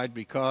justified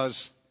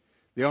because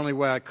the only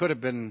way I could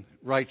have been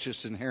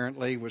righteous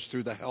inherently was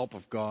through the help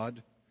of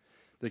God.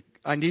 That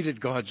I needed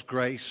God's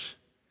grace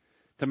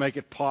to make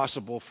it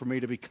possible for me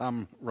to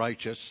become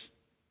righteous.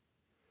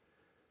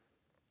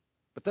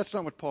 But that's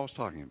not what Paul's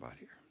talking about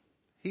here.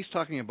 He's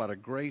talking about a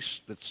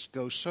grace that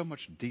goes so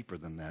much deeper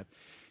than that.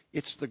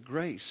 It's the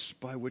grace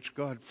by which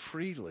God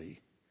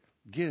freely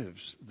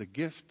gives the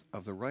gift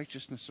of the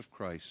righteousness of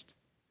Christ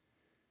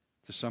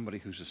to somebody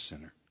who's a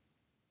sinner,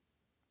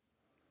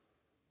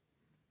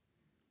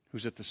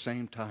 who's at the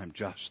same time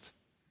just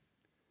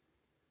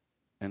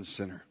and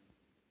sinner.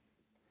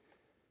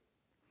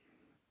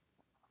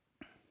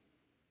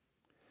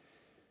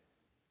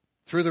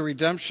 through the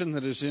redemption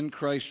that is in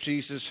Christ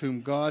Jesus,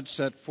 whom God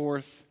set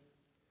forth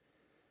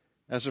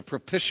as a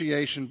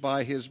propitiation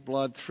by his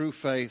blood through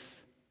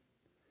faith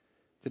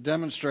to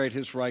demonstrate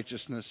his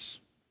righteousness,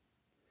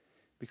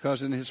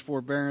 because in his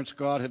forbearance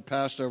God had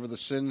passed over the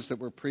sins that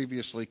were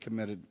previously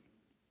committed.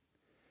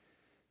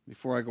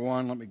 Before I go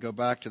on, let me go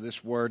back to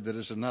this word that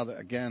is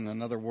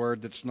another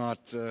word that's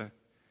not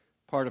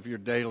part of your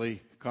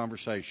daily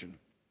conversation.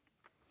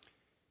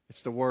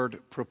 It's the word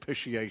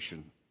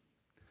propitiation.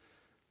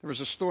 There was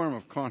a storm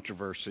of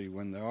controversy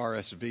when the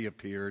RSV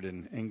appeared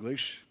in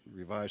English, the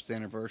Revised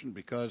Standard Version,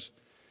 because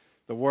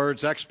the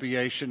words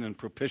expiation and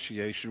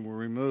propitiation were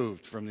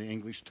removed from the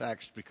English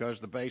text,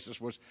 because the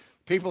basis was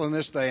people in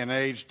this day and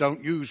age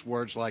don't use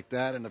words like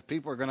that, and if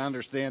people are going to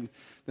understand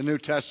the New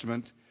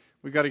Testament,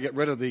 we've got to get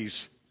rid of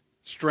these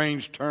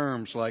strange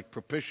terms like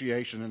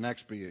propitiation and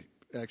expiation.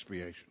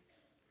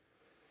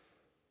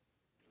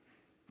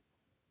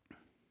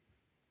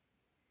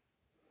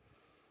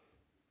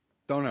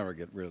 Don't ever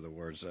get rid of the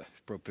words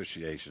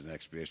propitiation and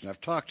expiation. I've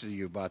talked to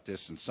you about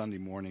this in Sunday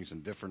mornings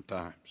in different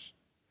times.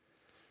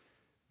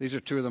 These are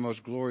two of the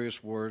most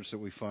glorious words that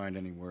we find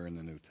anywhere in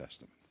the New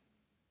Testament.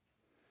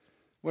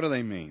 What do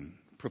they mean?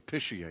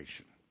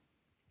 Propitiation.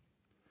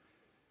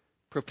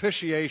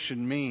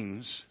 Propitiation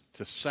means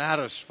to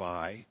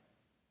satisfy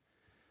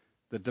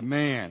the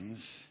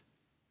demands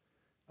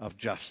of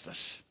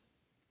justice.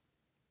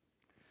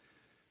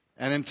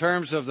 And in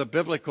terms of the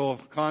biblical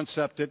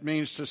concept, it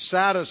means to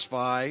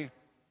satisfy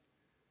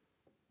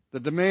the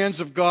demands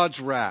of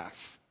God's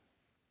wrath.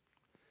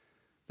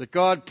 That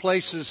God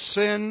places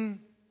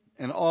sin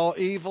and all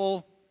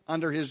evil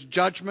under his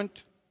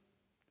judgment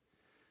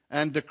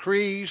and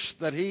decrees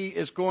that he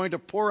is going to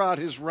pour out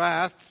his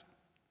wrath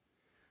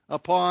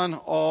upon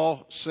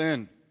all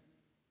sin.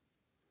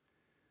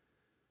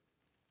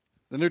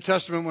 The New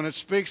Testament, when it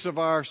speaks of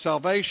our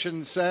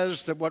salvation,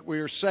 says that what we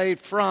are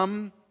saved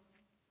from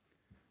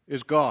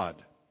is God.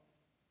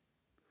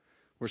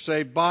 We're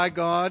saved by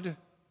God,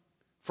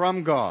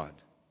 from God.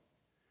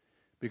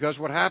 Because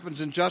what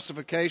happens in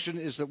justification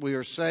is that we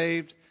are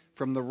saved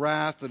from the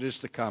wrath that is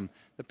to come.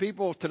 The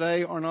people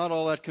today are not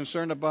all that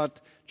concerned about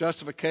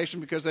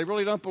justification because they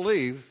really don't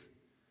believe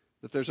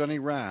that there's any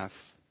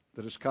wrath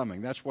that is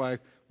coming. That's why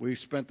we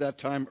spent that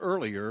time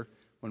earlier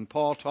when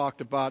Paul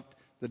talked about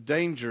the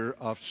danger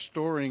of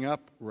storing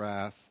up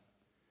wrath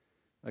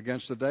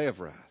against the day of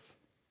wrath.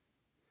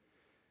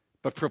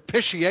 But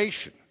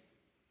propitiation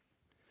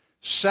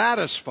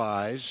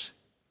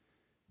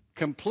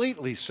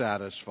completely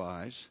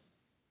satisfies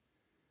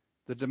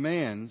the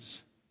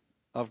demands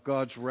of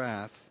God's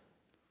wrath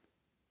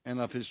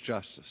and of his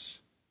justice.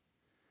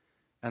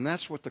 And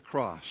that's what the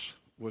cross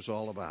was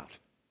all about.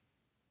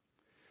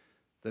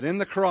 That in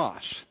the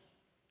cross,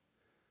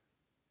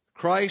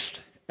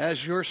 Christ,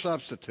 as your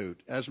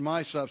substitute, as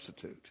my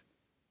substitute,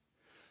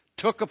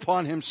 took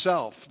upon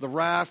himself the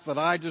wrath that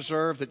I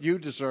deserve, that you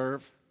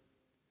deserve,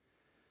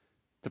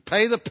 to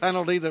pay the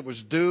penalty that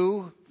was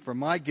due for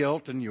my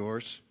guilt and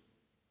yours,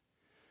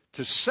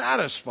 to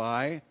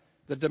satisfy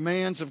the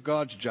demands of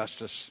God's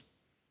justice.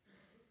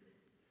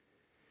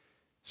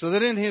 So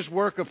that in his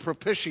work of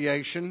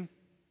propitiation,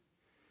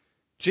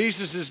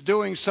 Jesus is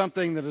doing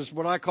something that is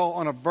what I call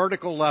on a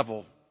vertical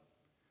level.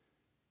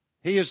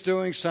 He is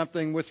doing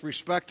something with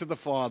respect to the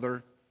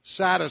Father,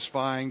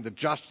 satisfying the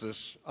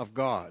justice of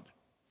God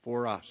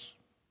for us.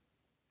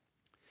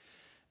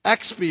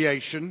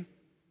 Expiation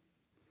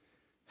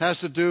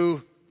has to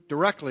do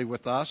directly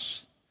with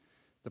us.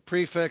 The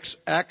prefix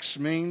ex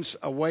means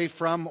away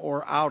from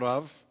or out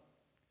of.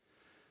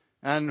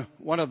 And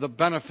one of the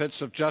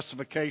benefits of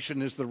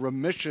justification is the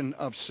remission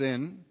of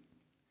sin.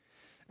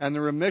 And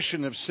the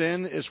remission of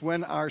sin is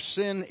when our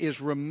sin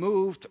is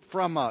removed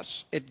from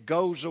us. It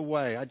goes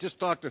away. I just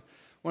talked to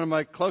one of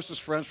my closest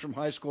friends from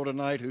high school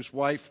tonight whose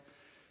wife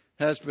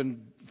has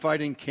been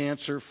fighting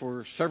cancer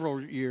for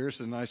several years.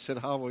 And I said,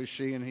 how is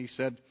she? And he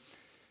said,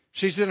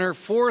 she's in her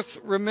 4th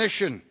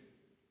remission.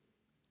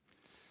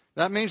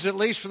 That means, at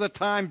least for the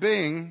time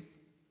being,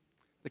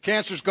 the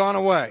cancer's gone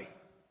away.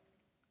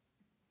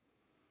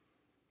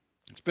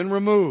 It's been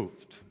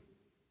removed.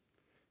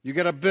 You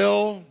get a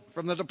bill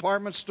from the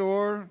department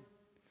store.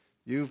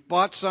 You've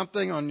bought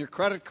something on your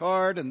credit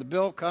card, and the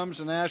bill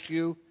comes and asks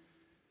you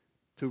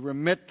to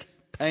remit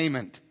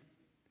payment.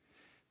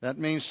 That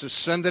means to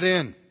send it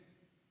in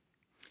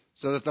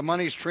so that the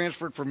money is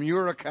transferred from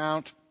your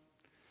account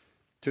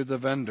to the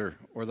vendor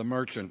or the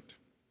merchant.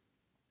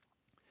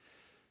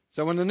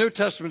 So when the New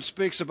Testament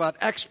speaks about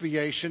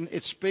expiation,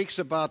 it speaks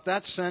about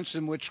that sense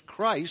in which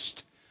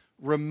Christ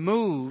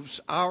removes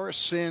our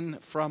sin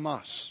from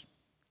us,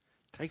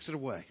 takes it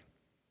away.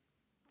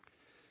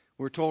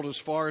 We're told as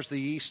far as the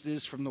east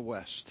is from the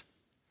west,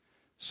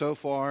 so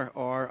far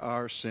are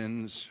our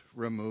sins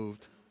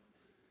removed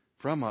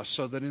from us,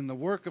 so that in the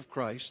work of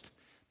Christ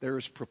there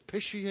is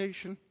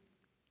propitiation,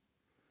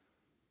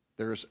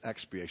 there is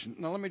expiation.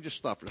 Now let me just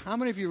stop. How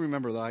many of you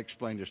remember that I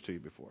explained this to you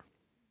before?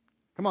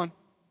 Come on.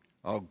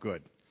 Oh,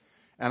 good.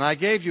 And I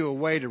gave you a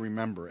way to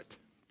remember it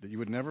that you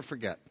would never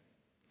forget.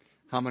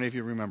 How many of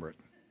you remember it?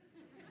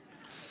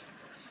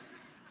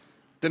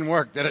 Didn't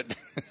work, did it?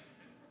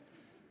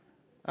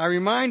 I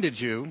reminded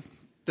you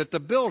that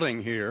the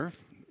building here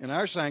in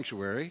our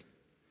sanctuary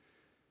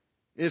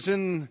is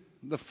in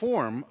the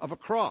form of a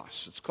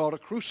cross. It's called a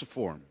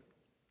cruciform.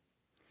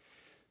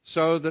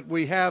 So that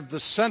we have the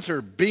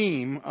center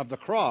beam of the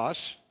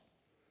cross,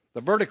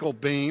 the vertical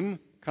beam,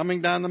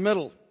 coming down the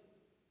middle.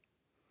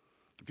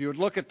 If you would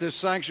look at this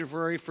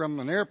sanctuary from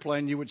an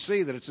airplane, you would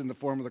see that it's in the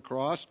form of the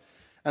cross.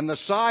 And the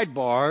side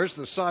bars,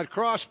 the side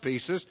cross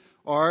pieces,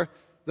 are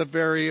the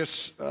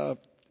various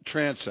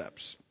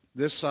transepts.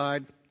 This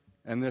side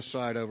and this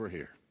side over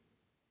here.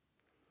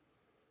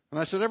 And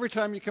I said, every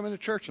time you come into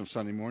church on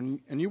Sunday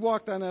morning and you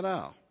walk down that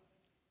aisle,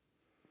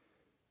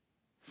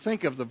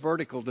 think of the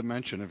vertical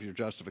dimension of your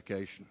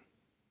justification,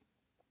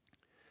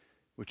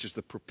 which is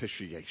the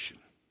propitiation,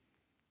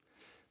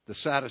 the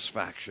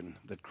satisfaction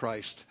that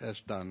Christ has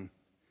done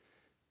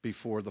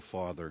before the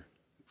Father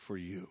for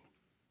you.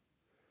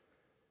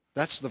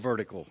 That's the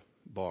vertical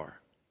bar.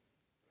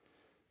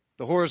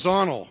 The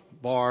horizontal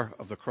bar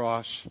of the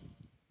cross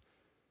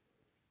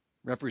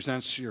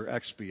represents your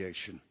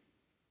expiation,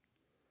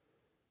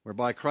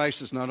 whereby Christ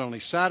has not only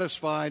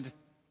satisfied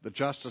the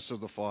justice of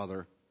the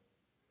Father,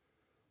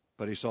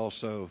 but he's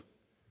also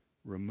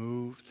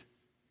removed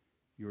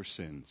your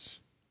sins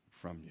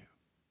from you.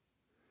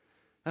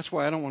 That's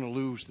why I don't want to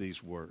lose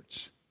these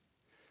words.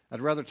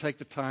 I'd rather take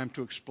the time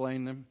to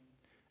explain them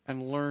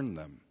and learn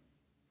them,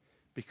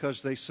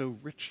 because they so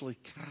richly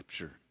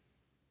capture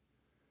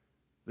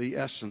the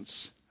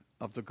essence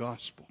of the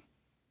gospel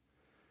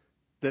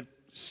that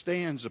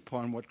stands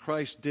upon what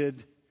Christ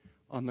did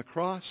on the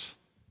cross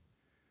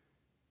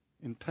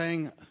in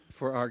paying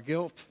for our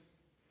guilt,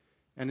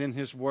 and in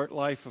his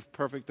life of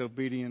perfect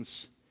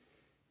obedience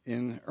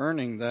in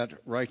earning that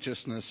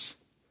righteousness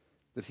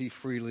that he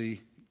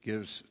freely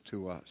gives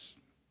to us.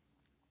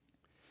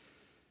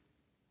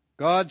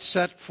 God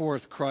set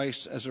forth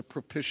Christ as a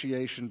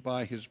propitiation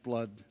by his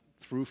blood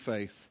through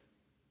faith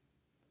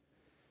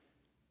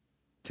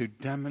to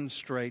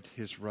demonstrate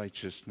his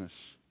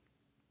righteousness.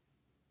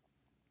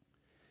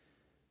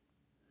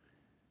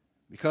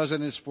 Because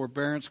in his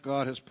forbearance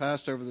God has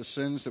passed over the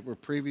sins that were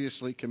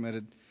previously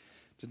committed,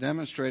 to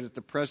demonstrate at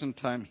the present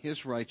time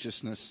his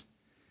righteousness.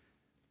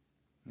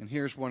 And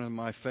here's one of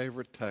my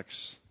favorite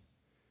texts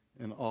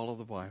in all of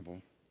the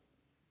Bible.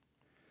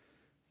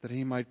 That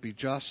he might be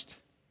just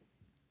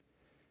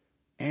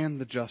and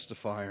the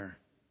justifier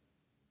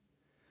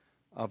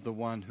of the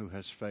one who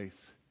has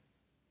faith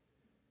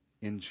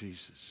in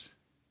Jesus.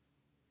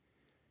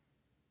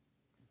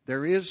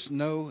 There is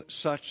no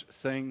such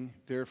thing,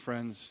 dear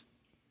friends,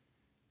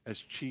 as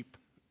cheap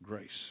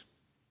grace.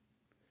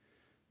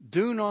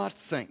 Do not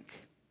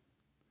think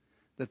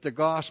that the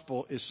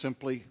gospel is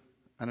simply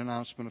an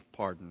announcement of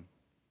pardon.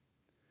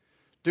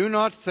 Do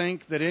not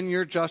think that in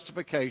your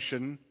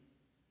justification,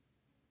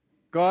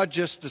 God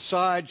just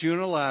decides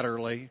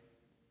unilaterally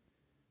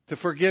to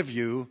forgive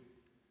you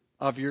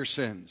of your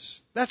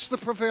sins. That's the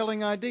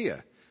prevailing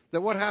idea,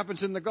 that what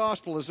happens in the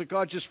gospel is that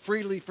God just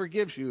freely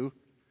forgives you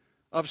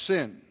of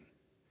sin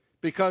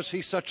because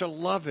he's such a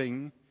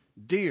loving,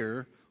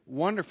 dear,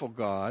 wonderful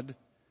God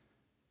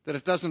that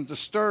it doesn't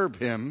disturb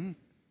him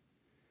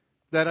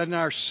that in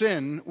our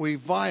sin we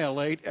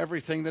violate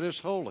everything that is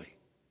holy.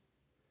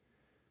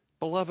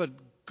 Beloved,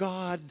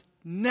 God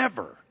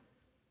never,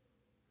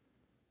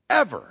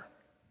 ever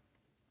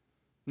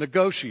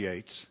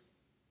negotiates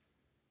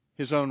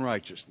his own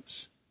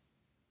righteousness.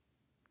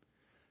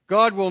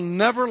 God will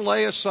never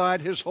lay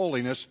aside his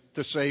holiness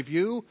to save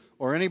you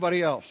or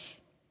anybody else.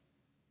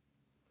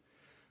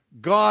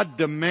 God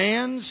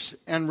demands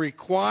and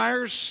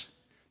requires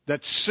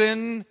that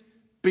sin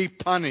be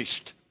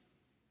punished.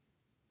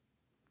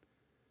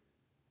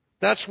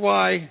 That's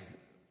why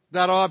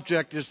that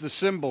object is the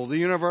symbol, the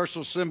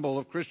universal symbol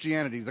of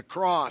Christianity, the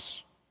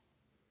cross.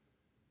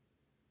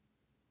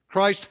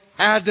 Christ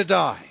had to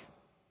die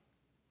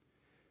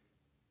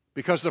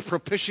because the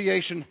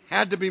propitiation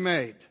had to be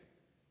made.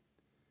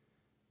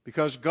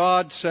 Because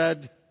God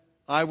said,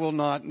 I will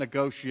not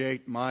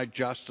negotiate my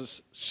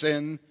justice.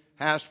 Sin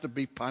has to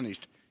be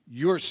punished.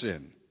 Your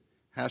sin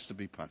has to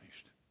be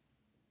punished.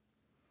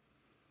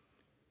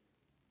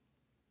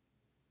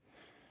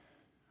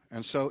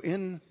 And so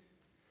in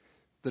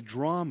the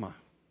drama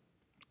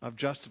of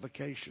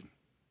justification,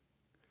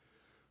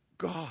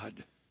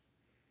 God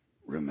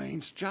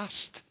remains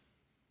just.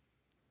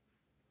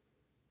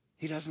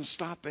 He doesn't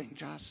stop being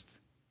just.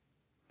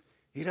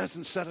 He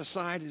doesn't set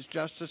aside his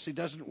justice. He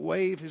doesn't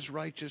waive his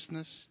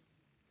righteousness.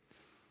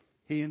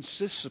 He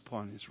insists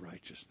upon his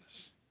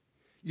righteousness.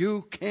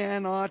 You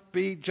cannot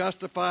be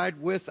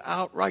justified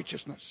without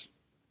righteousness.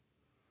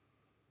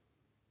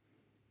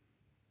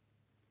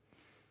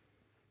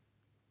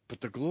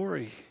 But the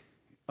glory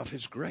of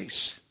his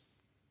grace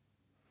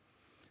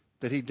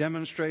that he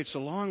demonstrates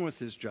along with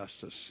his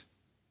justice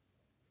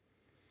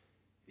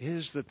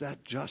is that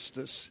that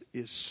justice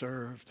is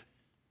served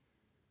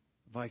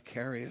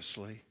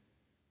vicariously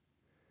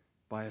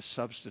by a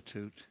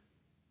substitute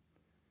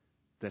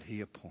that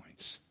he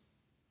appoints.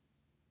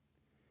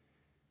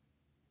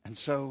 And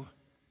so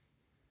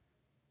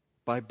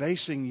by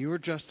basing your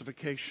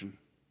justification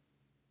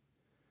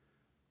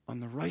on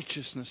the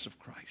righteousness of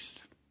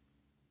Christ.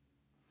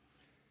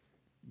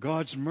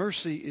 God's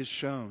mercy is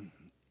shown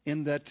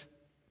in that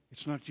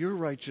it's not your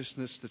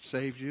righteousness that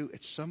saves you,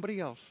 it's somebody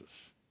else's.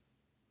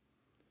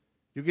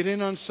 You get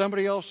in on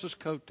somebody else's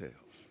coattails.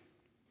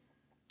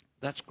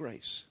 That's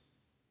grace.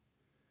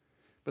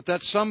 But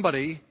that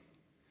somebody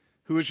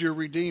who is your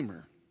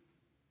Redeemer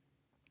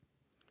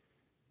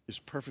is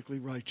perfectly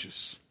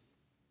righteous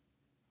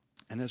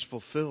and has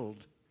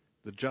fulfilled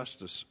the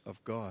justice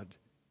of God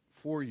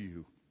for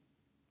you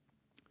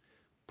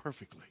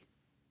perfectly.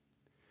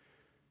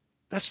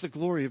 That's the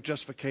glory of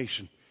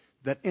justification,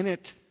 that in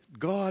it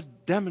God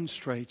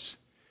demonstrates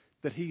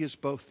that He is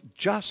both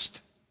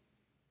just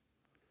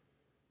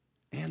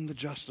and the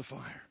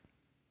justifier.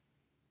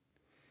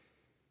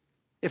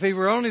 If He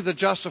were only the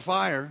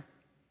justifier,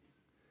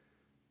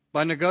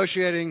 by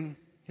negotiating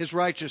His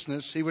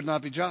righteousness, He would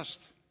not be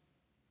just.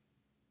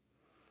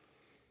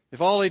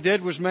 If all He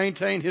did was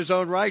maintain His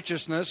own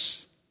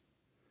righteousness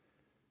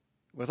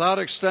without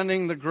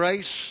extending the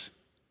grace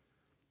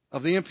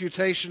of the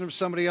imputation of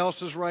somebody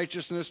else's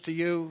righteousness to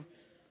you,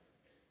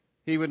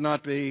 He would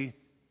not be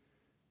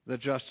the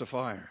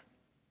justifier.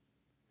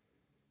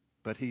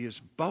 But He is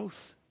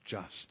both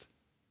just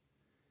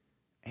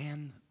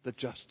and the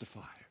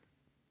justifier.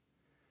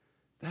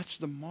 That's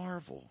the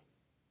marvel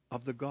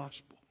of the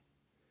gospel.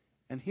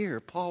 And here,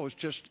 Paul is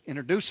just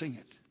introducing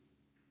it.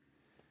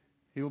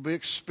 He will be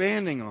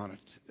expanding on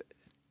it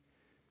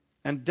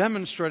and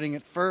demonstrating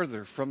it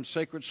further from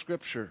sacred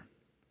Scripture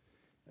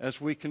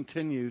as we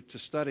continue to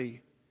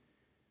study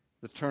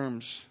the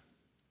terms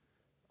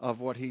of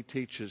what he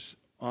teaches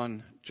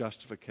on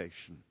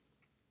justification.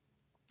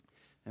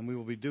 And we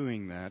will be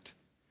doing that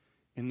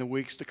in the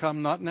weeks to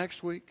come, not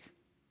next week,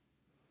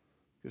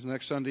 because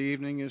next Sunday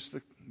evening is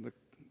the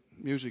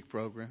music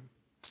program.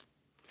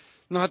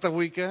 Not the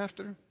week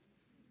after,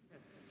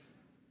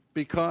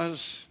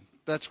 because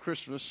that's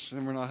Christmas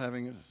and we're not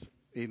having an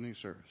evening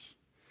service.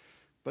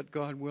 But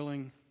God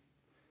willing,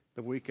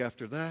 the week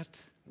after that,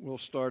 we'll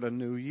start a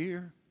new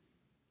year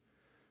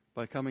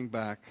by coming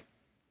back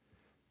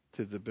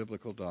to the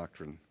biblical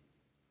doctrine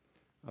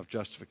of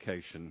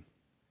justification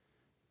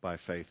by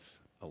faith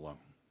alone.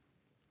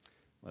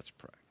 Let's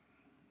pray.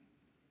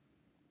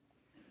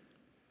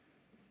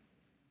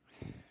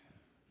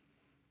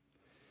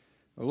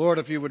 O Lord,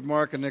 if you would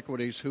mark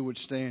iniquities, who would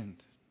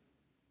stand?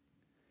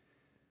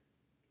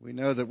 We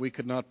know that we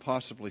could not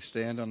possibly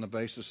stand on the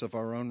basis of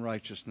our own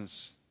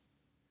righteousness.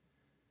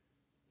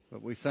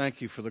 But we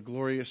thank you for the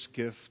glorious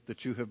gift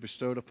that you have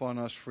bestowed upon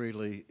us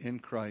freely in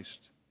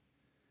Christ,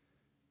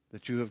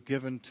 that you have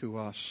given to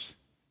us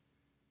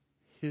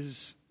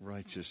His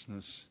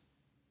righteousness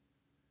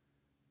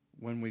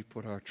when we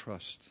put our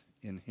trust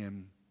in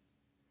Him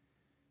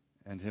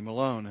and Him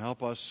alone.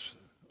 Help us,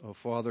 O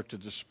Father, to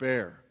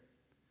despair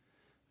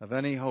of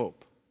any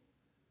hope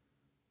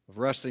of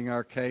resting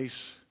our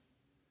case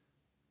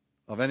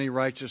of any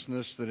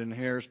righteousness that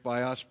inheres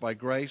by us by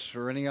grace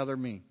or any other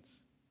means,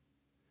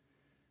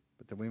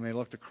 but that we may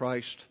look to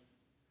Christ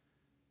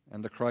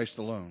and to Christ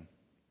alone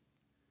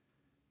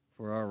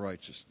for our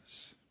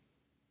righteousness.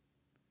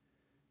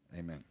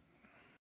 Amen.